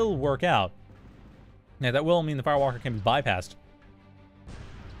 then it will work out. Now, that will mean the Firewalker can be bypassed.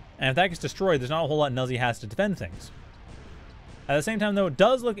 And if that gets destroyed, there's not a whole lot Nuzzy has to defend things. At the same time, though, it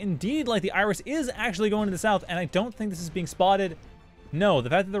does look indeed like the Iris is actually going to the south, and I don't think this is being spotted. No, the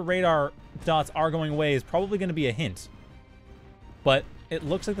fact that the radar dots are going away is probably going to be a hint. But it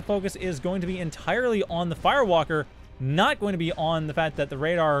looks like the focus is going to be entirely on the Firewalker, not going to be on the fact that the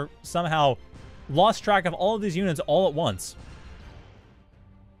radar somehow lost track of all of these units all at once.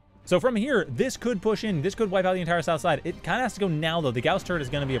 So from here, this could push in, this could wipe out the entire south side. It kind of has to go now, though. The Gauss turret is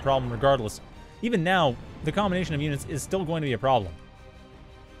going to be a problem regardless. Even now, the combination of units is still going to be a problem.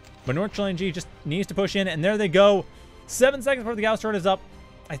 But NorthChileanG just needs to push in, and there they go. 7 seconds before the Gauss turret is up.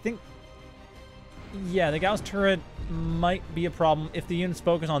 I think, yeah, the Gauss turret might be a problem if the units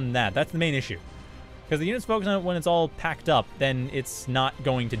focus on that. That's the main issue. Because the units focus on it when it's all packed up, then it's not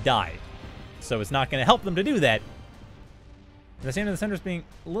going to die. So it's not going to help them to do that. At the same time, the center's being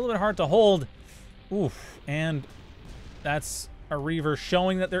a little bit hard to hold. Oof, and that's a Reaver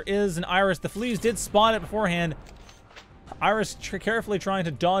showing that there is an Iris. The fleas did spot it beforehand. Iris carefully trying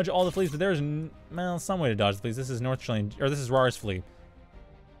to dodge all the fleas, but there's, well, some way to dodge the fleas. This is NorthChileanG, or this is raaar's flea.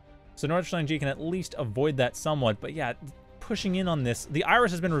 So NorthChileanG can at least avoid that somewhat. But yeah, pushing in on this. The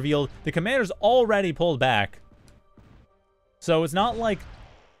Iris has been revealed. The commander's already pulled back. So it's not like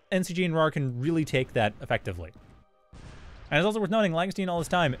NCG and raaar can really take that effectively. And it's also worth noting, Langoustine all this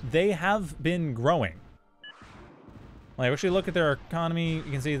time, they have been growing. Like, actually look at their economy, you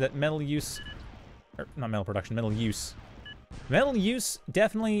can see that metal use, or not metal production, metal use. Metal use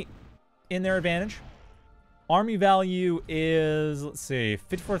definitely in their advantage. Army value is, let's see,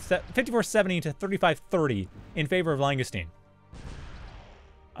 5470 to 3530 in favor of Langoustine.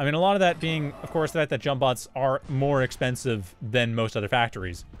 I mean, a lot of that being, of course, the fact that Jumpbots are more expensive than most other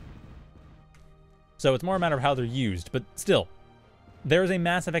factories. So it's more a matter of how they're used, but still, there is a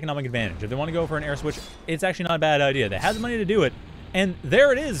massive economic advantage. If they want to go for an air switch, it's actually not a bad idea. They have the money to do it, and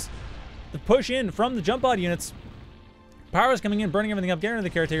there it is. The push in from the Jumpbot units. Power is coming in, burning everything up, getting rid of the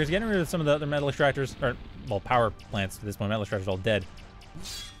caretakers, getting rid of some of the other metal extractors, or, well, power plants at this point. Metal extractors all dead.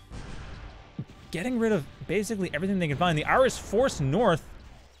 Getting rid of basically everything they can find. The Iris forced north.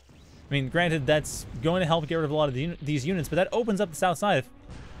 I mean, granted, that's going to help get rid of a lot of these units, but that opens up the south side.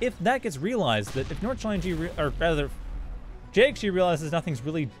 If that gets realized, that if NorthChileanG, or rather, JxG realizes nothing's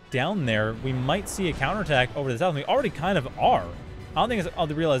really down there, we might see a counterattack over the south. And we already kind of are. I don't think it's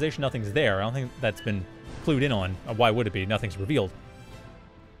the realization nothing's there. I don't think that's been clued in on. Why would it be? Nothing's revealed.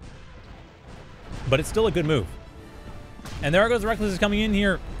 But it's still a good move. And there goes the Reckless is coming in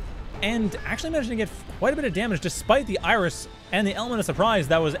here and actually managing to get quite a bit of damage despite the Iris and the element of surprise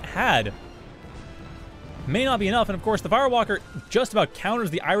that was had. May not be enough, and of course the Firewalker just about counters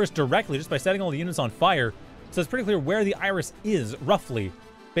the Iris directly just by setting all the units on fire. So it's pretty clear where the Iris is, roughly,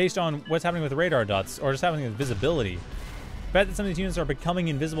 based on what's happening with the radar dots, or just happening with visibility. The fact that some of these units are becoming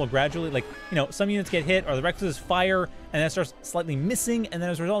invisible gradually, like, you know, some units get hit, or the Reckless fire, and then it starts slightly missing, and then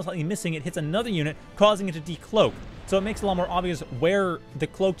as a result of slightly missing, it hits another unit, causing it to decloak. So it makes it a lot more obvious where the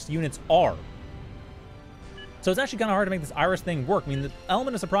cloaked units are. So it's actually kind of hard to make this Iris thing work. I mean, the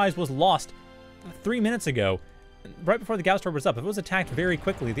element of surprise was lost 3 minutes ago, right before the Gauss Torp was up. If it was attacked very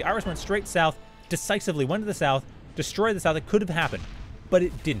quickly, the Iris went straight south, decisively went to the south, destroyed the south. It could have happened, but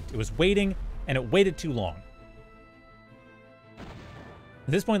it didn't. It was waiting, and it waited too long.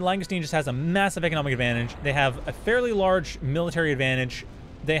 At this point, Langoustine just has a massive economic advantage. They have a fairly large military advantage.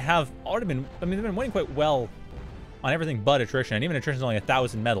 They have already been, I mean, they've been winning quite well on everything but attrition, and even attrition is only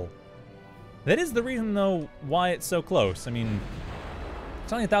 1,000 metal. That is the reason, though, why it's so close. I mean,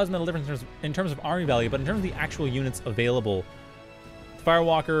 it's only 1,000 metal difference in terms of army value, but in terms of the actual units available, the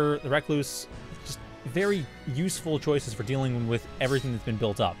Firewalker, the Recluse, just very useful choices for dealing with everything that's been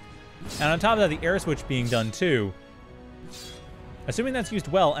built up. And on top of that, the air switch being done too. Assuming that's used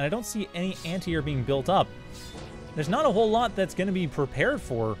well, and I don't see any anti-air being built up, there's not a whole lot that's going to be prepared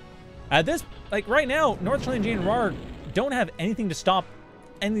for. At this, like right now, NorthChileanG and raaar don't have anything to stop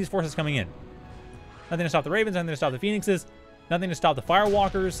any of these forces coming in. Nothing to stop the Ravens, nothing to stop the Phoenixes, nothing to stop the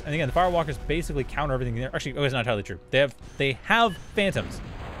Firewalkers. And again, the Firewalkers basically counter everything there. Actually, oh, it's not entirely true. They have Phantoms.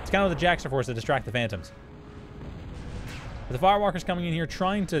 It's kind of the JxG force to distract the Phantoms. But the Firewalkers coming in here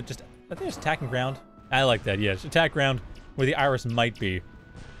trying to just, I think it's attacking ground. I like that, yes. Attack ground where the Iris might be.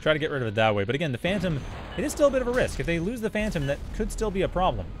 Try to get rid of it that way. But again, the Phantom, it is still a bit of a risk. If they lose the Phantom, that could still be a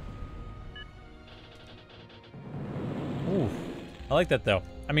problem. Ooh, I like that though.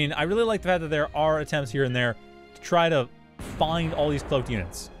 I mean, I really like the fact that there are attempts here and there to try to find all these cloaked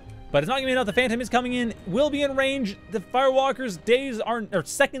units. But it's not going to be enough. The Phantom is coming in, will be in range. The Firewalker's days are, or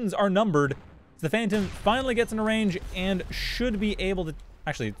seconds are numbered. So the Phantom finally gets into range and should be able to,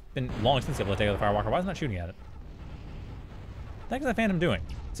 actually, it's been long since able to take out the Firewalker. Why is it not shooting at it? What the heck is that Phantom doing?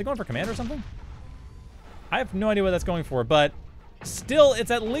 Is it going for command or something? I have no idea what that's going for, but still,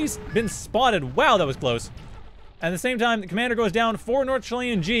 it's at least been spotted. Wow, that was close. At the same time, the commander goes down for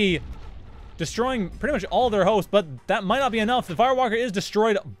NorthChileanG, destroying pretty much all their hosts, but that might not be enough. The Firewalker is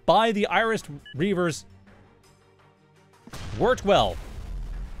destroyed by the Iris Reavers. Worked well.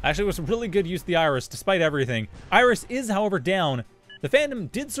 Actually, it was a really good use of the Iris, despite everything. Iris is, however, down. The Phantom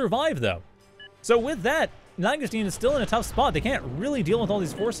did survive, though. So with that, Langoustine is still in a tough spot. They can't really deal with all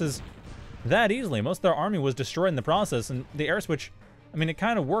these forces that easily. Most of their army was destroyed in the process, and the air switch, I mean, it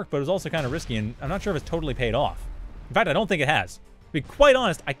kind of worked, but it was also kind of risky, and I'm not sure if it's totally paid off. In fact, I don't think it has. To be quite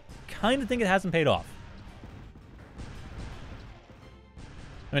honest, I kind of think it hasn't paid off.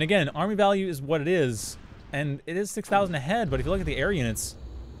 I mean, again, army value is what it is, and it is 6,000 ahead, but if you look at the air units,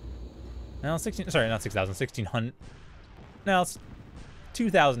 now 16, sorry, not 6,000, 1,600. Now it's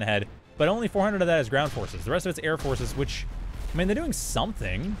 2,000 ahead, but only 400 of that is ground forces. The rest of it's air forces, which, I mean, they're doing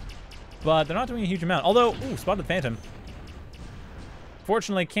something, but they're not doing a huge amount. Although, ooh, spotted the Phantom.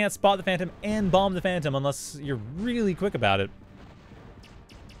 Fortunately, can't spot the Phantom and bomb the Phantom unless you're really quick about it.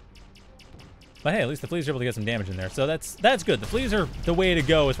 But hey, at least the fleas are able to get some damage in there. So that's good. The fleas are the way to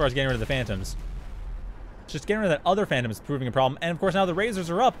go as far as getting rid of the phantoms. Just getting rid of that other phantom is proving a problem. And of course, now the razors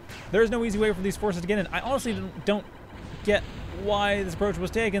are up. There's no easy way for these forces to get in. I honestly don't get why this approach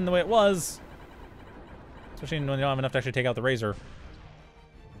was taken the way it was. Especially when you don't have enough to actually take out the razor.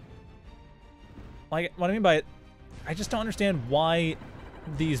 Like, what I mean by it, I just don't understand why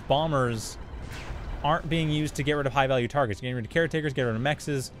these bombers aren't being used to get rid of high-value targets. Getting rid of caretakers, get rid of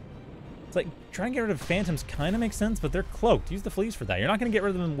mexes. It's like, trying to get rid of phantoms kind of makes sense, but they're cloaked. Use the fleas for that. You're not going to get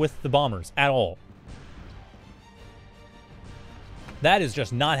rid of them with the bombers at all. That is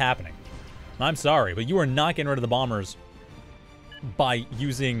just not happening. I'm sorry, but you are not getting rid of the bombers by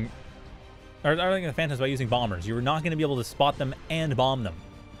using... Or the phantoms by using bombers. You're not going to be able to spot them and bomb them.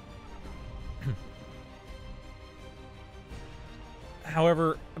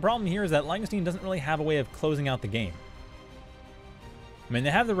 However, the problem here is that Langoustine doesn't really have a way of closing out the game. I mean, they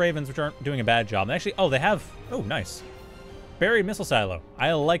have the Ravens, which aren't doing a bad job. And actually, oh, they have... Oh, nice. Buried missile silo.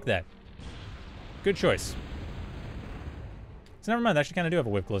 I like that. Good choice. So never mind, they actually kind of do have a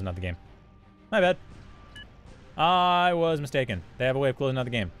way of closing out the game. My bad. I was mistaken. They have a way of closing out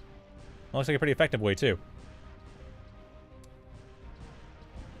the game. It looks like a pretty effective way, too.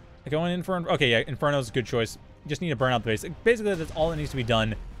 Going Inferno. Okay, yeah, Inferno's a good choice. You just need to burn out the base. Basically, that's all that needs to be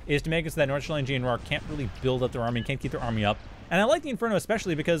done, is to make it so that NorthChileanG and raaar can't really build up their army, can't keep their army up. And I like the Inferno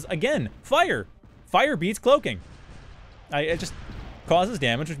especially because, again, fire! Fire beats cloaking. It just causes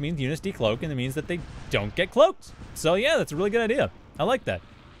damage, which means units decloak, and it means that they don't get cloaked. So yeah, that's a really good idea. I like that.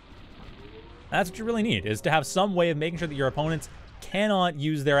 That's what you really need, is to have some way of making sure that your opponents cannot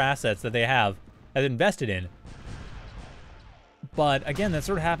use their assets that they have invested in. But again, that's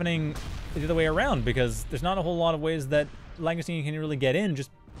sort of happening the other way around, because there's not a whole lot of ways that Langoustine can really get in.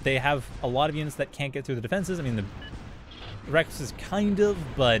 Just they have a lot of units that can't get through the defenses. I mean, the Rex is kind of,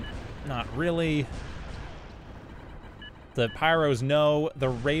 but not really. The Pyros, no. The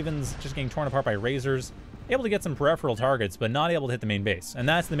Ravens just getting torn apart by razors. Able to get some peripheral targets, but not able to hit the main base. And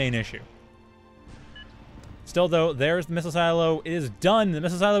that's the main issue. Still, though, there's the missile silo. It is done. The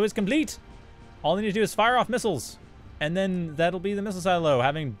missile silo is complete. All they need to do is fire off missiles. And then that'll be the missile silo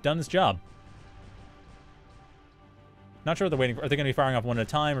having done its job. Not sure what they're waiting for. Are they going to be firing off one at a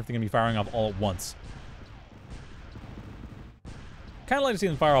time, or if they're going to be firing off all at once? Kind of like to see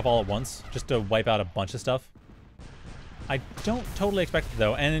them fire off all at once, just to wipe out a bunch of stuff. I don't totally expect it,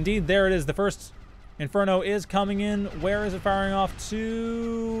 though. And indeed, there it is. The first Inferno is coming in. Where is it firing off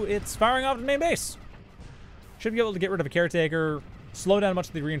to? It's firing off to the main base. Should be able to get rid of a caretaker, slow down a bunch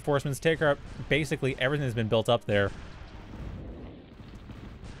of the reinforcements, take out basically everything that's been built up there.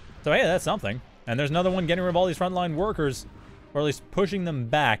 So, hey, that's something. And there's another one getting rid of all these frontline workers, or at least pushing them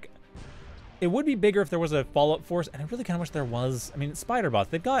back. It would be bigger if there was a follow-up force, and I really kind of wish there was. I mean, spider bots,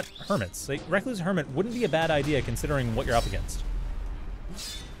 they've got hermits. Like, Recluse Hermit wouldn't be a bad idea considering what you're up against.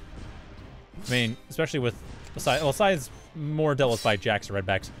 I mean, especially with well, Scythe's more dealt with by Jax or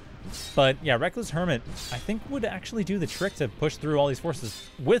Redbacks. But yeah, Reckless Hermit, I think, would actually do the trick to push through all these forces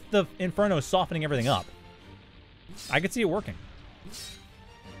with the Inferno softening everything up. I could see it working.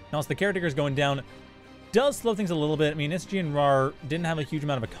 Now, as the caretaker's going down, does slow things a little bit. I mean, NCG and raaar didn't have a huge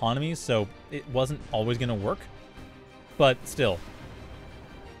amount of economies, so it wasn't always going to work. But still,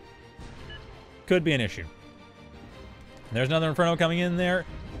 could be an issue. There's another Inferno coming in there,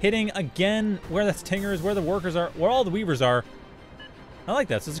 hitting again where the Stinger is, where the workers are, where all the Weavers are. I like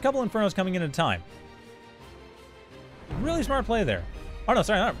that. So there's a couple Infernos coming in at a time. Really smart play there. Oh, no,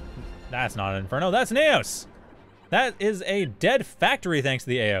 sorry. That's not an Inferno. That's an Eos. That is a dead factory thanks to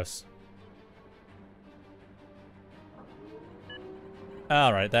the Eos.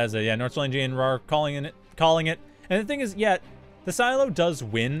 All right. That is a, yeah, NorthChileanG and raaar calling it. And the thing is, yeah, the silo does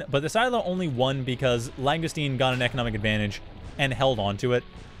win, but the silo only won because Langoustine got an economic advantage and held on to it.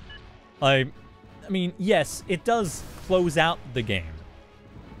 I mean, yes, it does close out the game,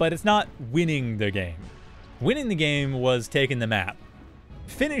 but it's not winning the game. Winning the game was taking the map.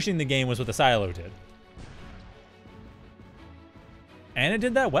 Finishing the game was what the silo did. And it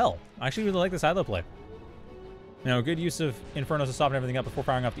did that well. I actually really like the silo play. You know, good use of Infernos to soften everything up before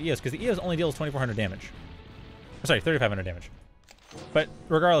firing off the Eos, because the Eos only deals 2,400 damage. Sorry, 3,500 damage. But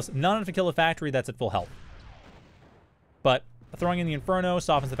regardless, not enough to kill the factory that's at full health. But throwing in the Inferno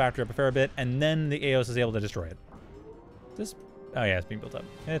softens the factory up a fair bit, and then the Eos is able to destroy it. This, oh yeah, it's being built up.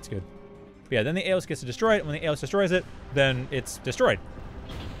 It's good. But yeah, then the Eos gets to destroy it, and when the Eos destroys it, then it's destroyed.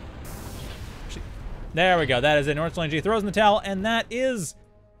 There we go. That is it. NorthChileanG throws in the towel, and that is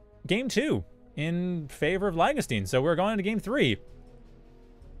game 2 in favor of Langoustine. So we're going into game 3.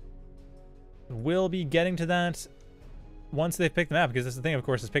 We'll be getting to that once they've picked the map, because that's the thing, of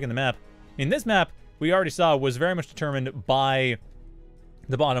course, is picking the map. In this map, we already saw was very much determined by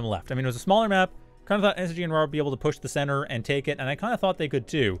the bottom left. I mean, it was a smaller map. Kind of thought NCG and raaar would be able to push the center and take it, and I kind of thought they could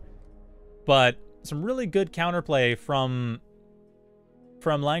too. But some really good counterplay from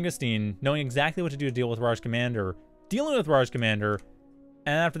Langoustine, knowing exactly what to do to deal with raaar's commander, dealing with raaar's commander,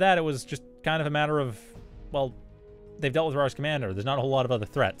 and after that it was just kind of a matter of, well, they've dealt with raaar's commander. There's not a whole lot of other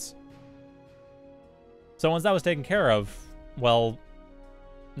threats. So once that was taken care of, well,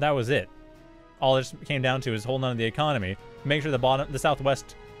 that was it. All it just came down to is holding on to the economy, make sure the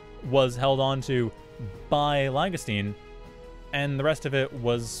southwest was held on to by Langoustine, and the rest of it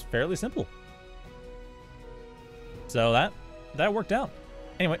was fairly simple. So that worked out.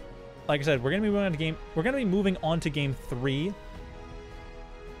 Anyway, like I said, we're gonna be moving on to game 3.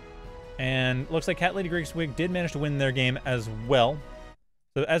 And looks like Cat Lady Green Squig did manage to win their game as well.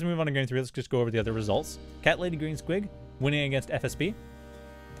 So as we move on to game 3, let's just go over the other results. Cat Lady Green Squig winning against FSB.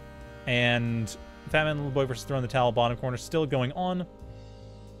 And Fatman Little Boy versus Throwing the Towel bottom corner still going on.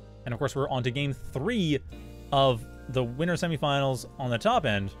 And of course, we're on to game 3 of the winner semifinals on the top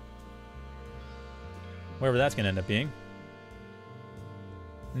end. Wherever that's going to end up being.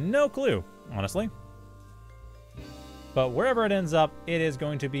 No clue, honestly. But wherever it ends up, it is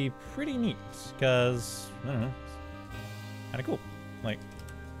going to be pretty neat. Because, I don't know, it's kind of cool. Like,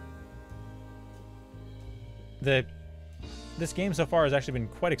 this game so far has actually been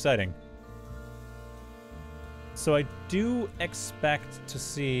quite exciting. So I do expect to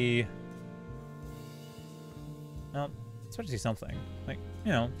see... Well, expect to see something. Like,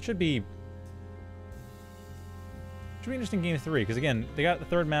 you know, should be interesting game 3, because again, they got the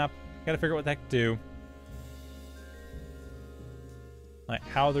third map, gotta figure out what the heck to do. Like,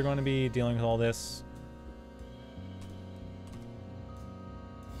 how they're going to be dealing with all this.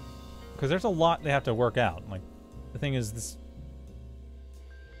 Because there's a lot they have to work out. Like, the thing is,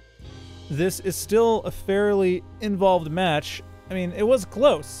 this is still a fairly involved match. I mean, it was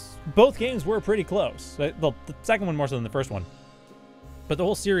close. Both games were pretty close. The second one more so than the first one. But the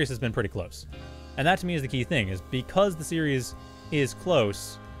whole series has been pretty close. And that to me is the key thing, is because the series is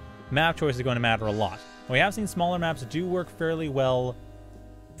close, map choice is going to matter a lot. We have seen smaller maps do work fairly well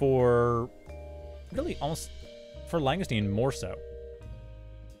for, really almost for Langoustine more so.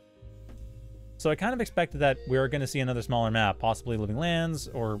 So I kind of expected that we were going to see another smaller map, possibly Living Lands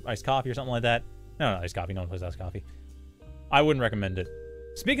or Iced Coffee or something like that. No, Iced Coffee. No one plays Iced Coffee. I wouldn't recommend it.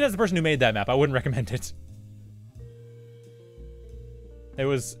 Speaking as the person who made that map, I wouldn't recommend it. It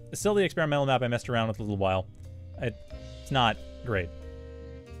was a silly experimental map I messed around with a little while. It's not great.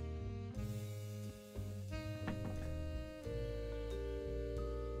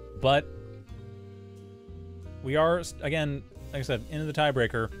 But we are, again, like I said, into the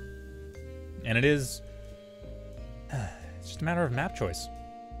tiebreaker. And it is... it's just a matter of map choice.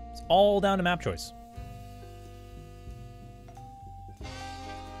 It's all down to map choice.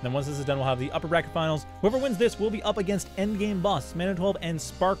 Then once this is done, we'll have the upper bracket finals. Whoever wins this will be up against Endgame Boss, Mana 12, and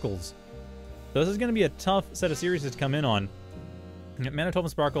Sparkles. So this is going to be a tough set of series to come in on. Mana 12 and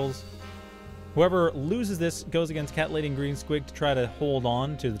Sparkles. Whoever loses this goes against Cat Lady and Green Squig to try to hold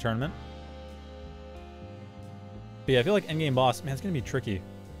on to the tournament. But yeah, I feel like Endgame Boss, man, it's going to be tricky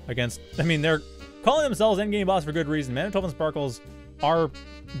against... I mean, they're calling themselves Endgame Boss for good reason. Mana 12 and Sparkles are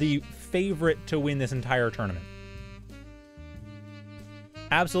the favorite to win this entire tournament.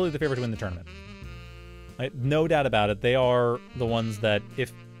 Absolutely the favorite to win the tournament. Like, no doubt about it. They are the ones that,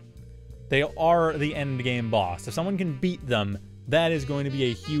 if they are the end game boss, if someone can beat them, that is going to be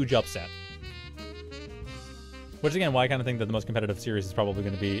a huge upset. Which, again, why I kind of think that the most competitive series is probably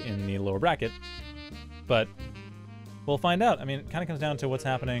going to be in the lower bracket. But we'll find out. I mean, it kind of comes down to what's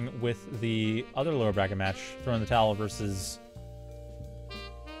happening with the other lower bracket match, Throwing the Towel versus...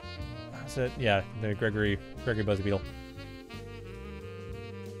 yeah, the Gregory Buzzy Beetle.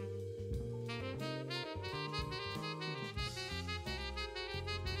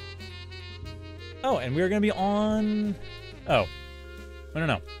 Oh, and we're going to be on... Oh.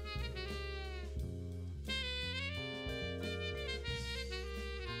 No.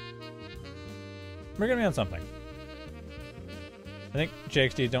 We're going to be on something. I think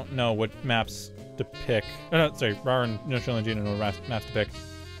JxG don't know what maps to pick. Oh, no, sorry. raaar and NorthChileanG don't know what maps to pick.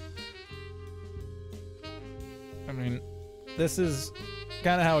 I mean, this is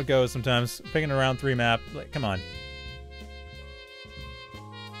kind of how it goes sometimes. Picking a round 3 map. Like, come on.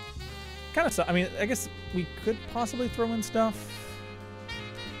 Kind of, I mean, I guess we could possibly throw in stuff.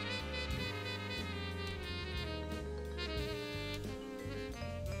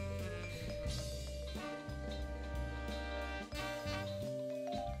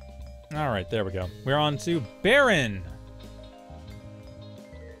 All right, there we go. We're on to Baron.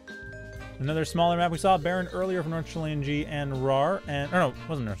 Another smaller map. We saw Baron earlier from NorthChileanG and raaar, and... Oh, no, it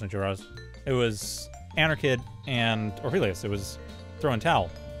wasn't NorthChileanG raaar. It was Anarchid and Orphelius. It was Throw and Towel.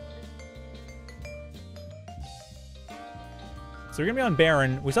 So we're going to be on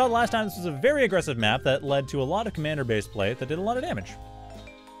Baron. We saw last time this was a very aggressive map that led to a lot of commander-based play that did a lot of damage.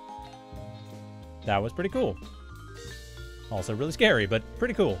 That was pretty cool. Also really scary, but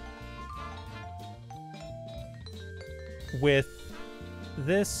pretty cool. With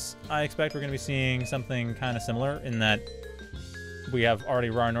this, I expect we're going to be seeing something kind of similar in that we have already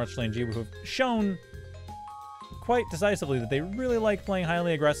raaar and NorthChileanG who have shown quite decisively that they really like playing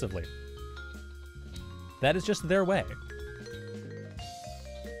highly aggressively. That is just their way.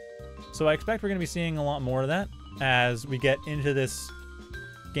 So I expect we're going to be seeing a lot more of that as we get into this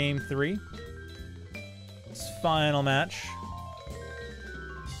Game 3. This final match.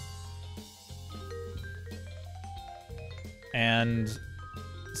 And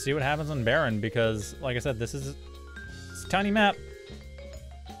see what happens on Baron, because, like I said, it's a tiny map.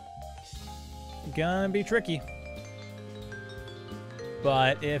 Gonna be tricky.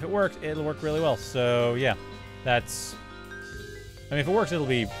 But if it works, it'll work really well. So, yeah. That's... I mean, if it works, it'll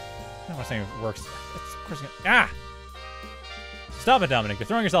be... I'm not saying it works. It's, of course, ah! Stop it, Dominic. You're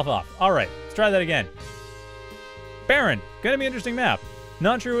throwing yourself off. All right. Let's try that again. Baron. Gonna be an interesting map.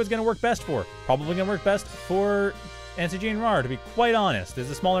 Not sure who it's gonna work best for. Probably gonna work best for NCG and raaar, to be quite honest. It's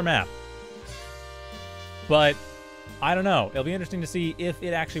a smaller map. But, I don't know. It'll be interesting to see if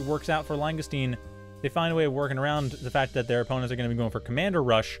it actually works out for Langoustine. They find a way of working around the fact that their opponents are going to be going for Commander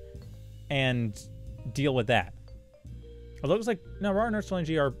Rush and deal with that. Although it looks like, no, raaar and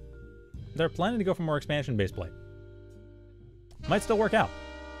NorthChileanG are... They're planning to go for more expansion-based play. Might still work out.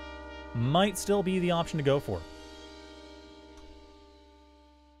 Might still be the option to go for.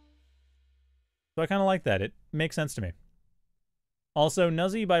 So I kind of like that. It makes sense to me. Also,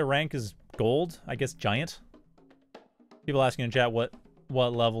 Nuzzy by rank is gold. I guess giant. People asking in chat what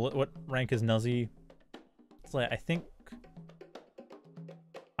rank is Nuzzy. It's like, I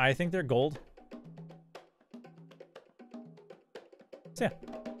think they're gold. So yeah.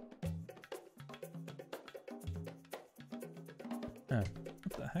 Oh,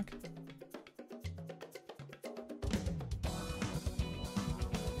 what the heck?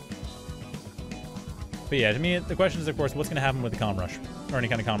 But yeah, to me, the question is, of course, what's going to happen with the Comm Rush? Or any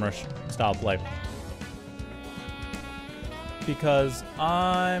kind of Comm Rush style play. Because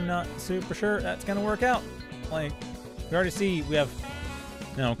I'm not super sure that's going to work out. Like, we already see we have,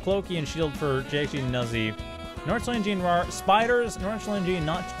 you know, Cloaky and Shield for JxG Nuzzy. NorthChileanG and raaar. Spiders, NorthChileanG,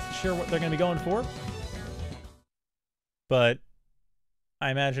 not sure what they're going to be going for. But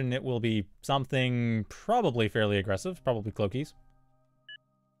I imagine it will be something probably fairly aggressive. Probably Cloaky's.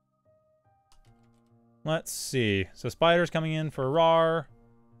 Let's see. So Spiders coming in for raaar.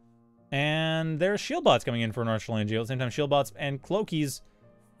 And there's Shieldbots coming in for NorthChileanG. At the same time, Shieldbots and Cloaky's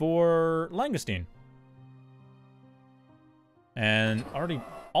for Langoustine. And already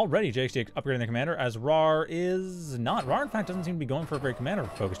JxG upgrading the commander, as raaar is not. raaar, in fact, doesn't seem to be going for a very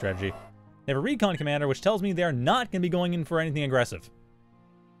commander-focused strategy. They have a recon commander, which tells me they're not going to be going in for anything aggressive.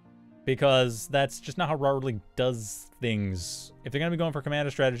 Because that's just not how raaar really does things. If they're going to be going for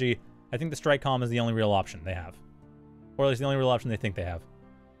commander strategy, I think the Strike Comm is the only real option they have. Or at least the only real option they think they have.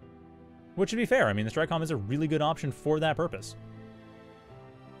 Which, to be fair, I mean, the Strike Comm is a really good option for that purpose.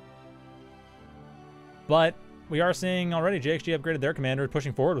 But we are seeing already JxG upgraded their commander,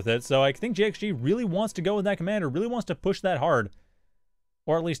 pushing forward with it. So I think JxG really wants to go with that commander, really wants to push that hard.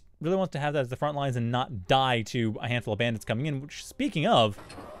 Or at least really wants to have that as the front lines and not die to a handful of bandits coming in. Which, speaking of,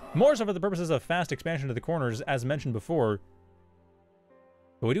 more so for the purposes of fast expansion to the corners, as mentioned before.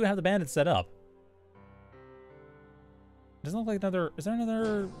 But we do have the bandits set up. Doesn't look like another... Is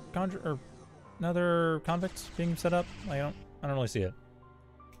there another convict being set up? Like, I don't really see it.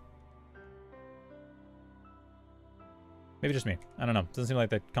 Maybe just me. I don't know. Doesn't seem like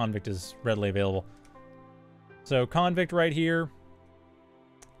the convict is readily available. So convict right here.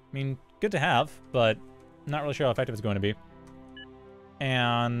 I mean, good to have, but not really sure how effective it's going to be.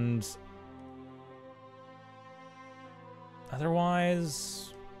 And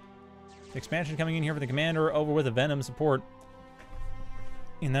otherwise, expansion coming in here for the commander over with a Venom support.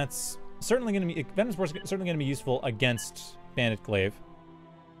 And that's certainly going to be... Venom support is certainly going to be useful against Bandit Glaive.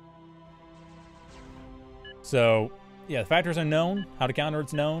 So, yeah, the factors are known. How to counter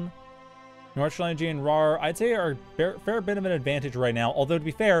it's known. NorthChileanG and raaar, I'd say, are a fair bit of an advantage right now. Although, to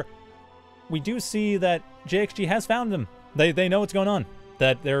be fair, we do see that JxG has found them. They know what's going on.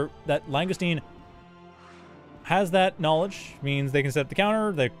 That Langoustine has that knowledge, means they can set the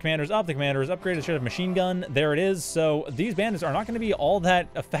counter, the commander's up, the commander is upgraded, should have machine gun, there it is. So these bandits are not going to be all that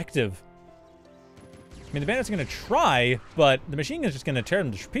effective I mean, the Bandits are going to try, but the machine gun's just going to tear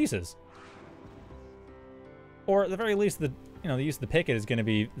them to pieces. Or at the very least, the use of the picket is going to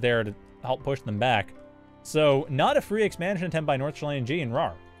be there to help push them back. So, not a free expansion attempt by NorthChileanG and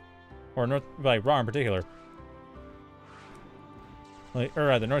raaar. Or by raaar in particular. Or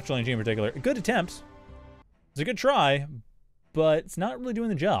rather, NorthChileanG in particular. A good attempt. It's a good try, but it's not really doing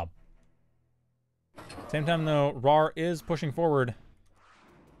the job. Same time, though, raaar is pushing forward.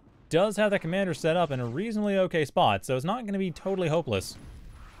 Does have that commander set up in a reasonably okay spot, so it's not going to be totally hopeless.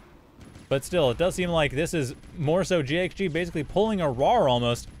 But still, it does seem like this is more so JxG basically pulling a raaar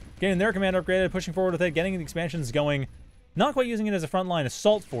almost, getting their commander upgraded, pushing forward with it, getting the expansions going. Not quite using it as a frontline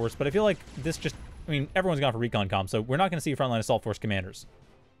assault force, but I feel like this just... I mean, everyone's gone for recon comp, so we're not going to see frontline assault force commanders.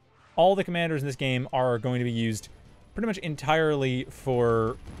 All the commanders in this game are going to be used pretty much entirely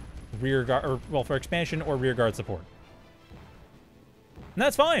for rear guard, or, well, for expansion or rear guard support. And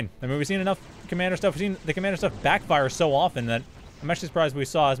that's fine. I mean, we've seen enough commander stuff. We've seen the commander stuff backfire so often that I'm actually surprised we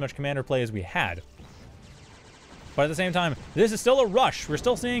saw as much commander play as we had. But at the same time, this is still a rush. We're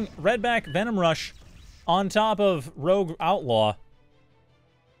still seeing Redback Venom Rush on top of Rogue Outlaw.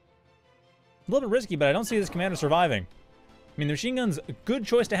 A little bit risky, but I don't see this commander surviving. I mean, the machine gun's a good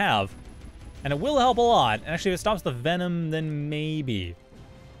choice to have, and it will help a lot. And actually, if it stops the Venom, then maybe.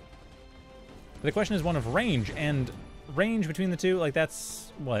 But the question is one of range, and range between the two, like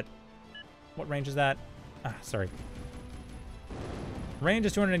that's what range is that? Sorry. Range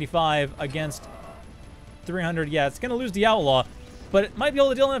is 285 against 300. Yeah, it's gonna lose the Outlaw, but it might be able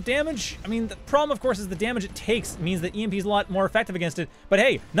to deal enough damage. I mean, the problem, of course, is the damage it takes means that EMP is a lot more effective against it. But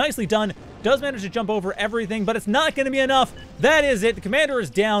hey, nicely done. Does manage to jump over everything, but it's not gonna be enough. That is it. The commander is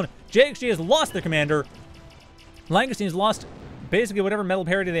down. JxG has lost their commander. Langoustine has lost basically whatever metal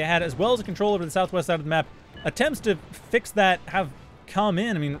parity they had, as well as a control over the southwest side of the map. Attempts to fix that have come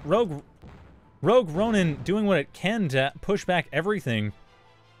in. I mean, Rogue Ronin doing what it can to push back everything.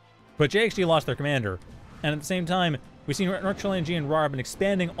 But JxG lost their commander. And at the same time, we've seen NorthChileanG and raaar have been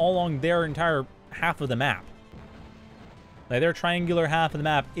expanding all along their entire half of the map. Like their triangular half of the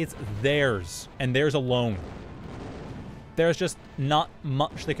map, it's theirs, and theirs alone. There's just not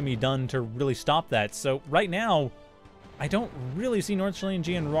much that can be done to really stop that. So right now, I don't really see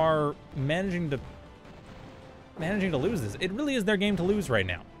NorthChileanG and raaar managing to lose this. It really is their game to lose right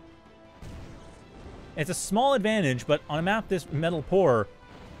now. It's a small advantage, but on a map this metal poor,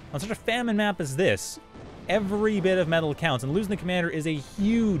 on such a famine map as this, every bit of metal counts, and losing the commander is a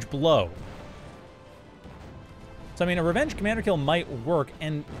huge blow. So, I mean, a revenge commander kill might work,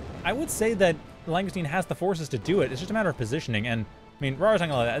 and I would say that Langoustine has the forces to do it. It's just a matter of positioning, and, I mean, raaar's not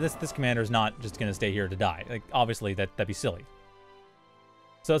gonna let that. This commander is not just gonna stay here to die. Like, obviously, that'd be silly.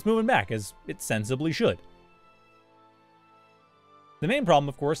 So it's moving back, as it sensibly should. The main problem,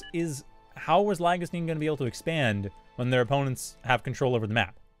 of course, is how is Langoustine going to be able to expand when their opponents have control over the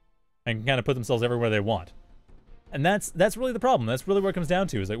map and can kind of put themselves everywhere they want? And that's really the problem. That's really what it comes down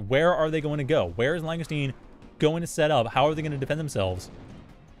to, is like, where are they going to go? Where is Langoustine going to set up? How are they going to defend themselves?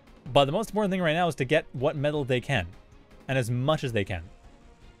 But the most important thing right now is to get what metal they can, and as much as they can.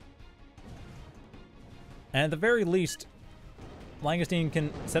 And at the very least, Langoustine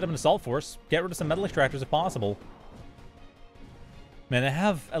can set up an assault force, get rid of some metal extractors if possible. Man, they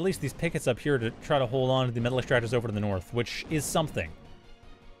have at least these pickets up here to try to hold on to the metal extractors over to the north, which is something.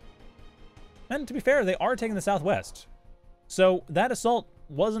 And to be fair, they are taking the southwest. So that assault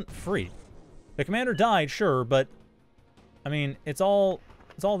wasn't free. The commander died, sure, but I mean, it's all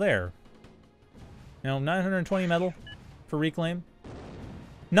there. You know, 920 metal for reclaim.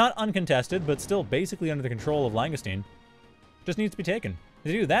 Not uncontested, but still basically under the control of Langoustine. Just needs to be taken.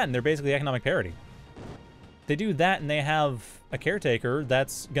 They do that, and they're basically economic parity. They do that, and they have a caretaker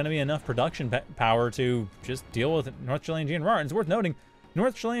that's going to be enough production power to just deal with NorthChileanG and raaar. And it's worth noting,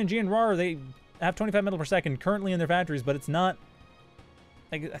 NorthChileanG and raaar, they have 25 metal per second currently in their factories, but it's not,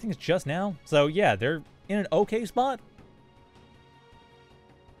 like, I think it's just now. So yeah, they're in an okay spot.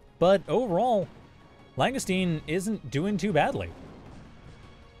 But overall, Langoustine isn't doing too badly.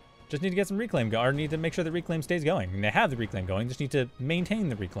 Just need to get some reclaim going, or need to make sure the reclaim stays going. I mean, they have the reclaim going, just need to maintain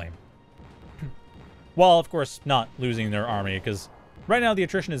the reclaim. While, of course, not losing their army, because right now the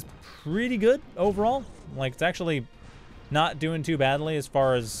attrition is pretty good overall. Like, it's actually not doing too badly as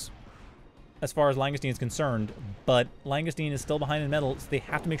far as Langoustine is concerned, but Langoustine is still behind in metal, so they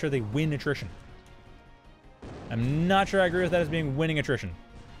have to make sure they win attrition. I'm not sure I agree with that as being winning attrition.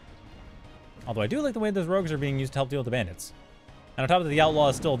 Although I do like the way those rogues are being used to help deal with the bandits. And on top of that, the outlaw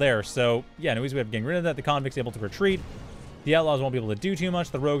is still there, so yeah, no easy way of getting rid of that. The convict's able to retreat. The outlaws won't be able to do too much.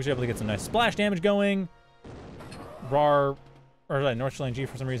 The rogues are able to get some nice splash damage going. raaar, or NorthChileanG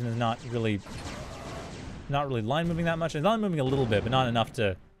for some reason is not really not really line moving that much. It's line moving a little bit, but not enough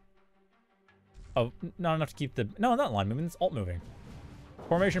to... Oh, not enough to keep the... No, not line moving. It's alt moving.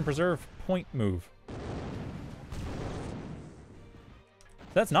 Formation, preserve, point, move.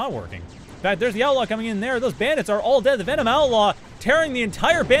 That's not working. In fact, there's the Outlaw coming in there. Those bandits are all dead. The Venom Outlaw tearing the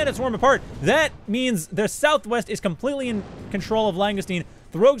entire bandit swarm apart. That means the Southwest is completely in control of Langoustine.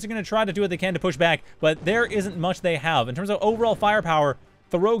 The Rogues are going to try to do what they can to push back, but there isn't much they have. In terms of overall firepower,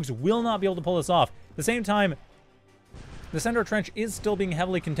 the Rogues will not be able to pull this off. At the same time, the center trench is still being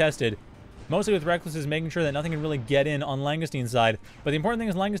heavily contested, mostly with Recklesses making sure that nothing can really get in on Langoustine's side. But the important thing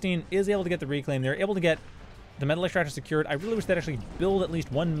is Langoustine is able to get the reclaim. They're able to get the metal extractor secured. I really wish they'd actually build at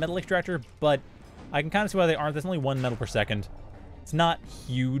least one metal extractor, but I can kind of see why they aren't. There's only 1 metal per second. It's not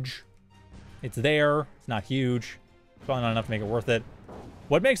huge. It's there. It's not huge. It's probably not enough to make it worth it.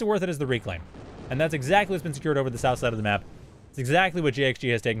 What makes it worth it is the reclaim. And that's exactly what's been secured over the south side of the map. It's exactly what JxG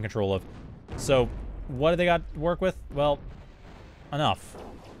has taken control of. So, what do they got to work with? Well, enough.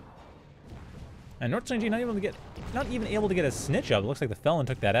 And NorthChileanG not even able to get a snitch up. It looks like the Felon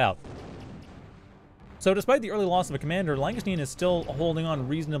took that out. So despite the early loss of a commander, Langoustine is still holding on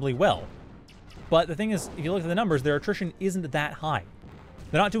reasonably well. But the thing is, if you look at the numbers, their attrition isn't that high.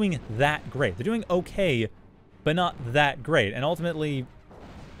 They're not doing that great. They're doing okay, but not that great. And ultimately,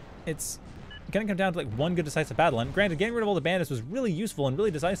 it's going to come down to like one good decisive battle. And granted, getting rid of all the bandits was really useful and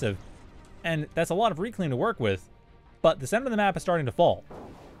really decisive. And that's a lot of reclaim to work with. But the center of the map is starting to fall.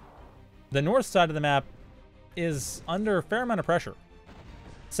 The north side of the map is under a fair amount of pressure.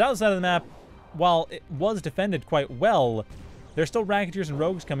 South side of the map, while it was defended quite well, there's still Racketeers and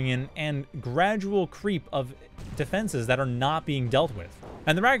Rogues coming in and gradual creep of defenses that are not being dealt with.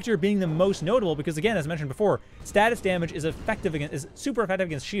 And the Racketeer being the most notable because, again, as mentioned before, status damage is super effective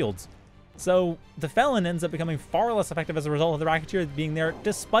against shields. So the Felon ends up becoming far less effective as a result of the Racketeer being there,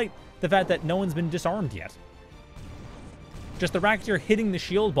 despite the fact that no one's been disarmed yet. Just the Racketeer hitting the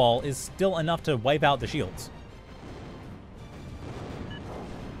shield ball is still enough to wipe out the shields.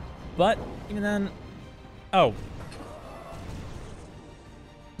 But even then... Oh.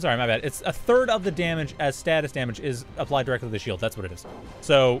 Sorry, my bad. It's a third of the damage as status damage is applied directly to the shield. That's what it is.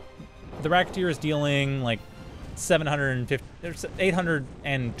 So the Racketeer is dealing like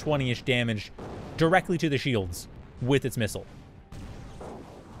 820-ish damage directly to the shields with its missile.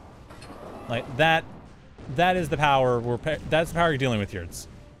 Like that is the power that's the power you're dealing with here. It's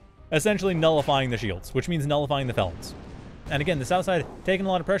essentially nullifying the shields, which means nullifying the Felons. And again, the south side taking a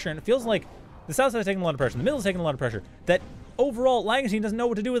lot of pressure, and it feels like the south side is taking a lot of pressure, the middle is taking a lot of pressure. That overall, Langoustine doesn't know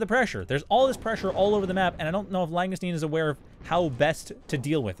what to do with the pressure. There's all this pressure all over the map, and I don't know if Langoustine is aware of how best to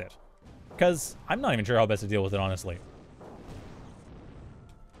deal with it. Because I'm not even sure how best to deal with it, honestly.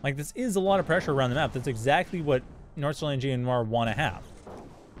 Like, this is a lot of pressure around the map. That's exactly what NorthChileanG and raaar want to have.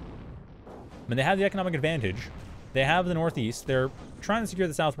 I mean, they have the economic advantage. They have the northeast. They're trying to secure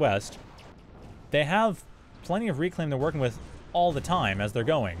the southwest. They have plenty of reclaim they're working with all the time as they're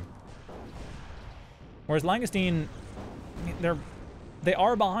going. Whereas Langoustine, they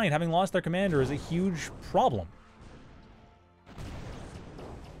are behind. Having lost their commander is a huge problem.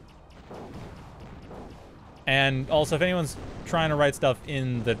 And also, if anyone's trying to write stuff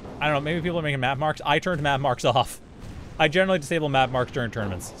in the... I don't know, maybe people are making map marks. I turned map marks off. I generally disable map marks during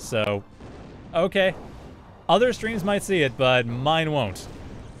tournaments, so... Okay. Other streams might see it, but mine won't.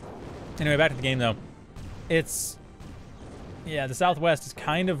 Anyway, back to the game, though. It's... Yeah, the southwest is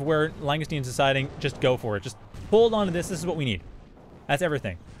kind of where Langoustine's deciding, just go for it. Just hold on to this. This is what we need. That's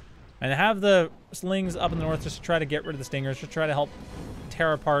everything. And have the slings up in the north just to try to get rid of the stingers, just try to help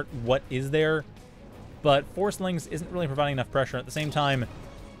tear apart what is there. But 4 slings isn't really providing enough pressure. At the same time,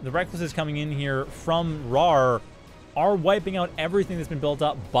 the Recklesses coming in here from raaar are wiping out everything that's been built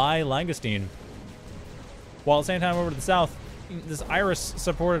up by Langoustine. While at the same time over to the south, this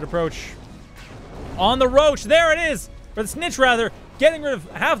Iris-supported approach on the Roach. There it is! Or the Snitch, rather, getting rid of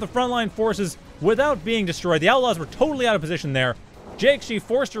half the frontline forces without being destroyed. The Outlaws were totally out of position there. JxG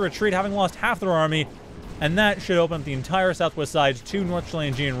forced to retreat, having lost half their army, and that should open up the entire southwest side to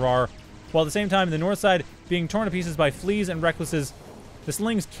NorthChileanG and raaar. While at the same time, the north side being torn to pieces by Fleas and Recklesses. The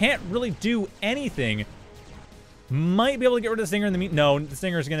Slings can't really do anything. Might be able to get rid of the Stinger in the meat. No, the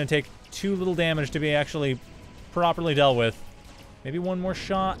Stinger is going to take too little damage to be actually properly dealt with. Maybe one more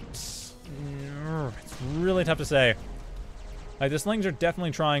shot. It's really tough to say. Like, the Slings are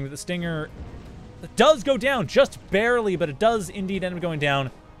definitely trying. The Stinger does go down, just barely, but it does indeed end up going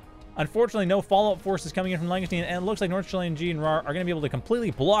down. Unfortunately, no follow-up forces coming in from Langoustine, and it looks like NorthChileanG and raaar are going to be able to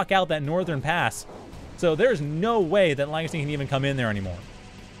completely block out that northern pass. So there's no way that Langoustine can even come in there anymore.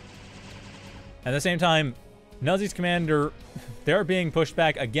 At the same time, Nuzzy's commander, they're being pushed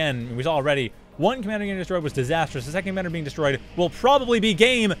back again. We saw already One commander getting destroyed was disastrous. The second commander being destroyed will probably be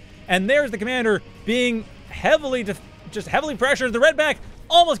game. And there's the commander being heavily pressured. The Redback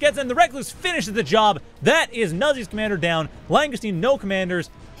almost gets in. The Recluse finishes the job. That is Nuzzy's commander down. Langoustine, no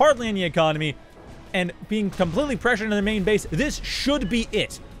commanders, hardly any economy, and being completely pressured in their main base. This should be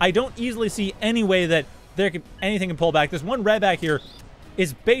it. I don't easily see any way that anything can pull back. This one Redback here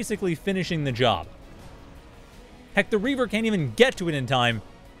is basically finishing the job. Heck, the Reaver can't even get to it in time.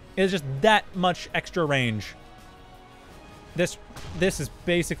 It's just that much extra range. This is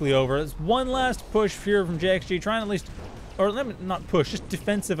basically over. There's one last push here from JxG, trying at least, or not push, just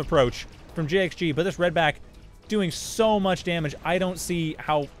defensive approach from JxG, but this Redback doing so much damage, I don't see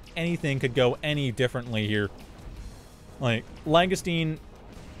how anything could go any differently here. Like, Langoustine,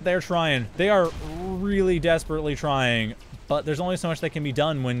 they're trying. They are really desperately trying, but there's only so much that can be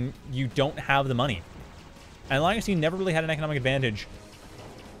done when you don't have the money. And Langoustine never really had an economic advantage.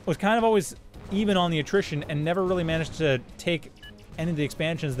 Was kind of always even on the attrition and never really managed to take any of the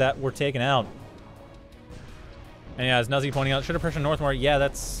expansions that were taken out. And yeah, as Nuzzy pointing out, should have pressured North more. Yeah,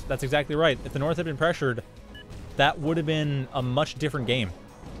 that's exactly right. If the North had been pressured, that would have been a much different game.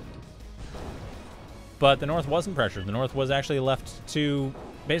 But the North wasn't pressured. The North was actually left to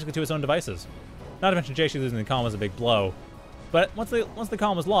basically to its own devices. Not to mention JxG losing the column was a big blow. But once the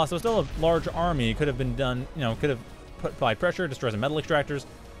column was lost, it was still a large army. It could have been done, you know, could have applied pressure, destroy some metal extractors,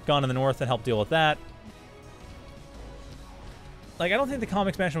 gone to the North and helped deal with that. Like, I don't think the column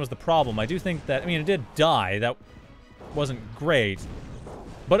expansion was the problem. I do think that, I mean, it did die. That wasn't great,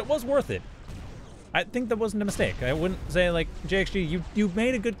 but it was worth it. I think that wasn't a mistake. I wouldn't say, like, JxG, you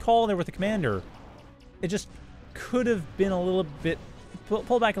made a good call there with the commander. It just could have been a little bit,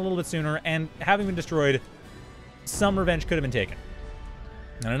 pulled back a little bit sooner, and having been destroyed, some revenge could have been taken.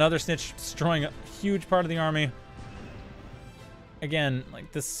 And another snitch destroying a huge part of the army. Again,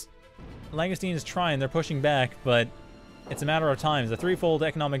 like, this, Langoustine is trying, they're pushing back, but it's a matter of time. It's a threefold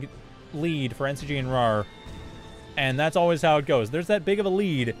economic lead for NCG and raaar, and that's always how it goes. There's that big of a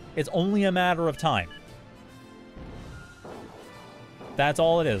lead, it's only a matter of time. That's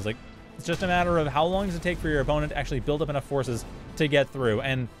all it is. Like, it's just a matter of how long does it take for your opponent to actually build up enough forces to get through,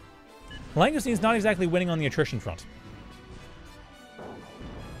 and Langoustine's not exactly winning on the attrition front.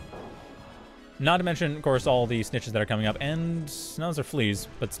 Not to mention, of course, all the snitches that are coming up, and those are fleas,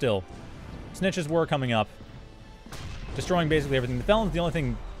 but still. Snitches were coming up, destroying basically everything. The Felon's the only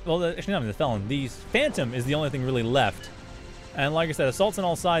thing, well, actually not even the Felon, the Phantom is the only thing really left. And like I said, assaults on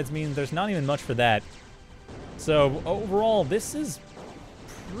all sides mean there's not even much for that. So overall, this is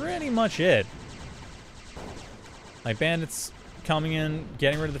pretty much it. Like, Bandits coming in,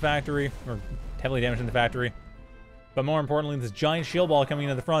 getting rid of the factory, or heavily damaging the factory. But more importantly, this giant shield ball coming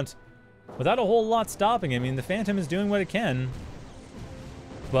into the front, without a whole lot stopping it. I mean, the Phantom is doing what it can,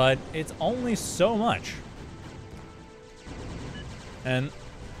 but it's only so much. And,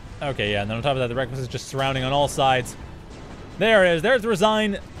 okay, yeah, and then on top of that, the Reckless is just surrounding on all sides. There it is. There's the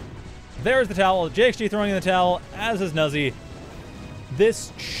Resign. There's the towel. JxG throwing in the towel, as is Nuzzy.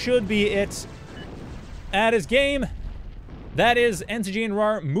 This should be it. That is game. That is NCG and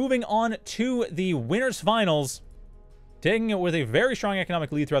raaar moving on to the winners finals, taking it with a very strong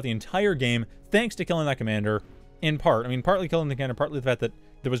economic lead throughout the entire game, thanks to killing that commander, in part. I mean, partly killing the commander, partly the fact that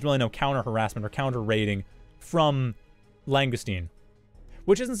there was really no counter-harassment or counter-raiding from Langoustine,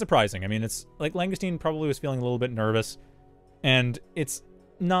 which isn't surprising. I mean, it's like Langoustine probably was feeling a little bit nervous, and it's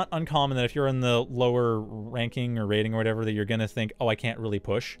not uncommon that if you're in the lower ranking or rating or whatever, that you're going to think, oh, I can't really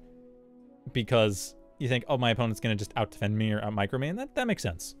push, because you think, oh, my opponent's going to just out-defend me or out-micro me, and that makes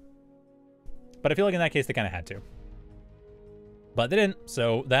sense. But I feel like in that case, they kind of had to. But they didn't,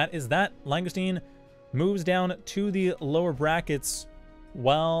 so that is that. Langoustine moves down to the lower brackets,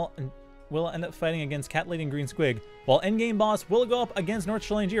 while we'll end up fighting against Cat Lady and Green Squig, while Endgame Boss will go up against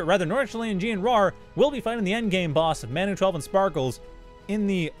NorthChileanG, or rather, NorthChileanG and raaar will be fighting the Endgame Boss of Manu 12 and Sparkles in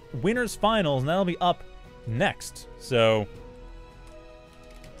the winners finals, and that'll be up next. So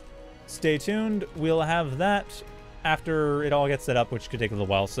stay tuned. We'll have that after it all gets set up, which could take a little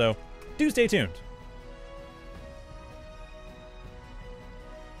while, so do stay tuned.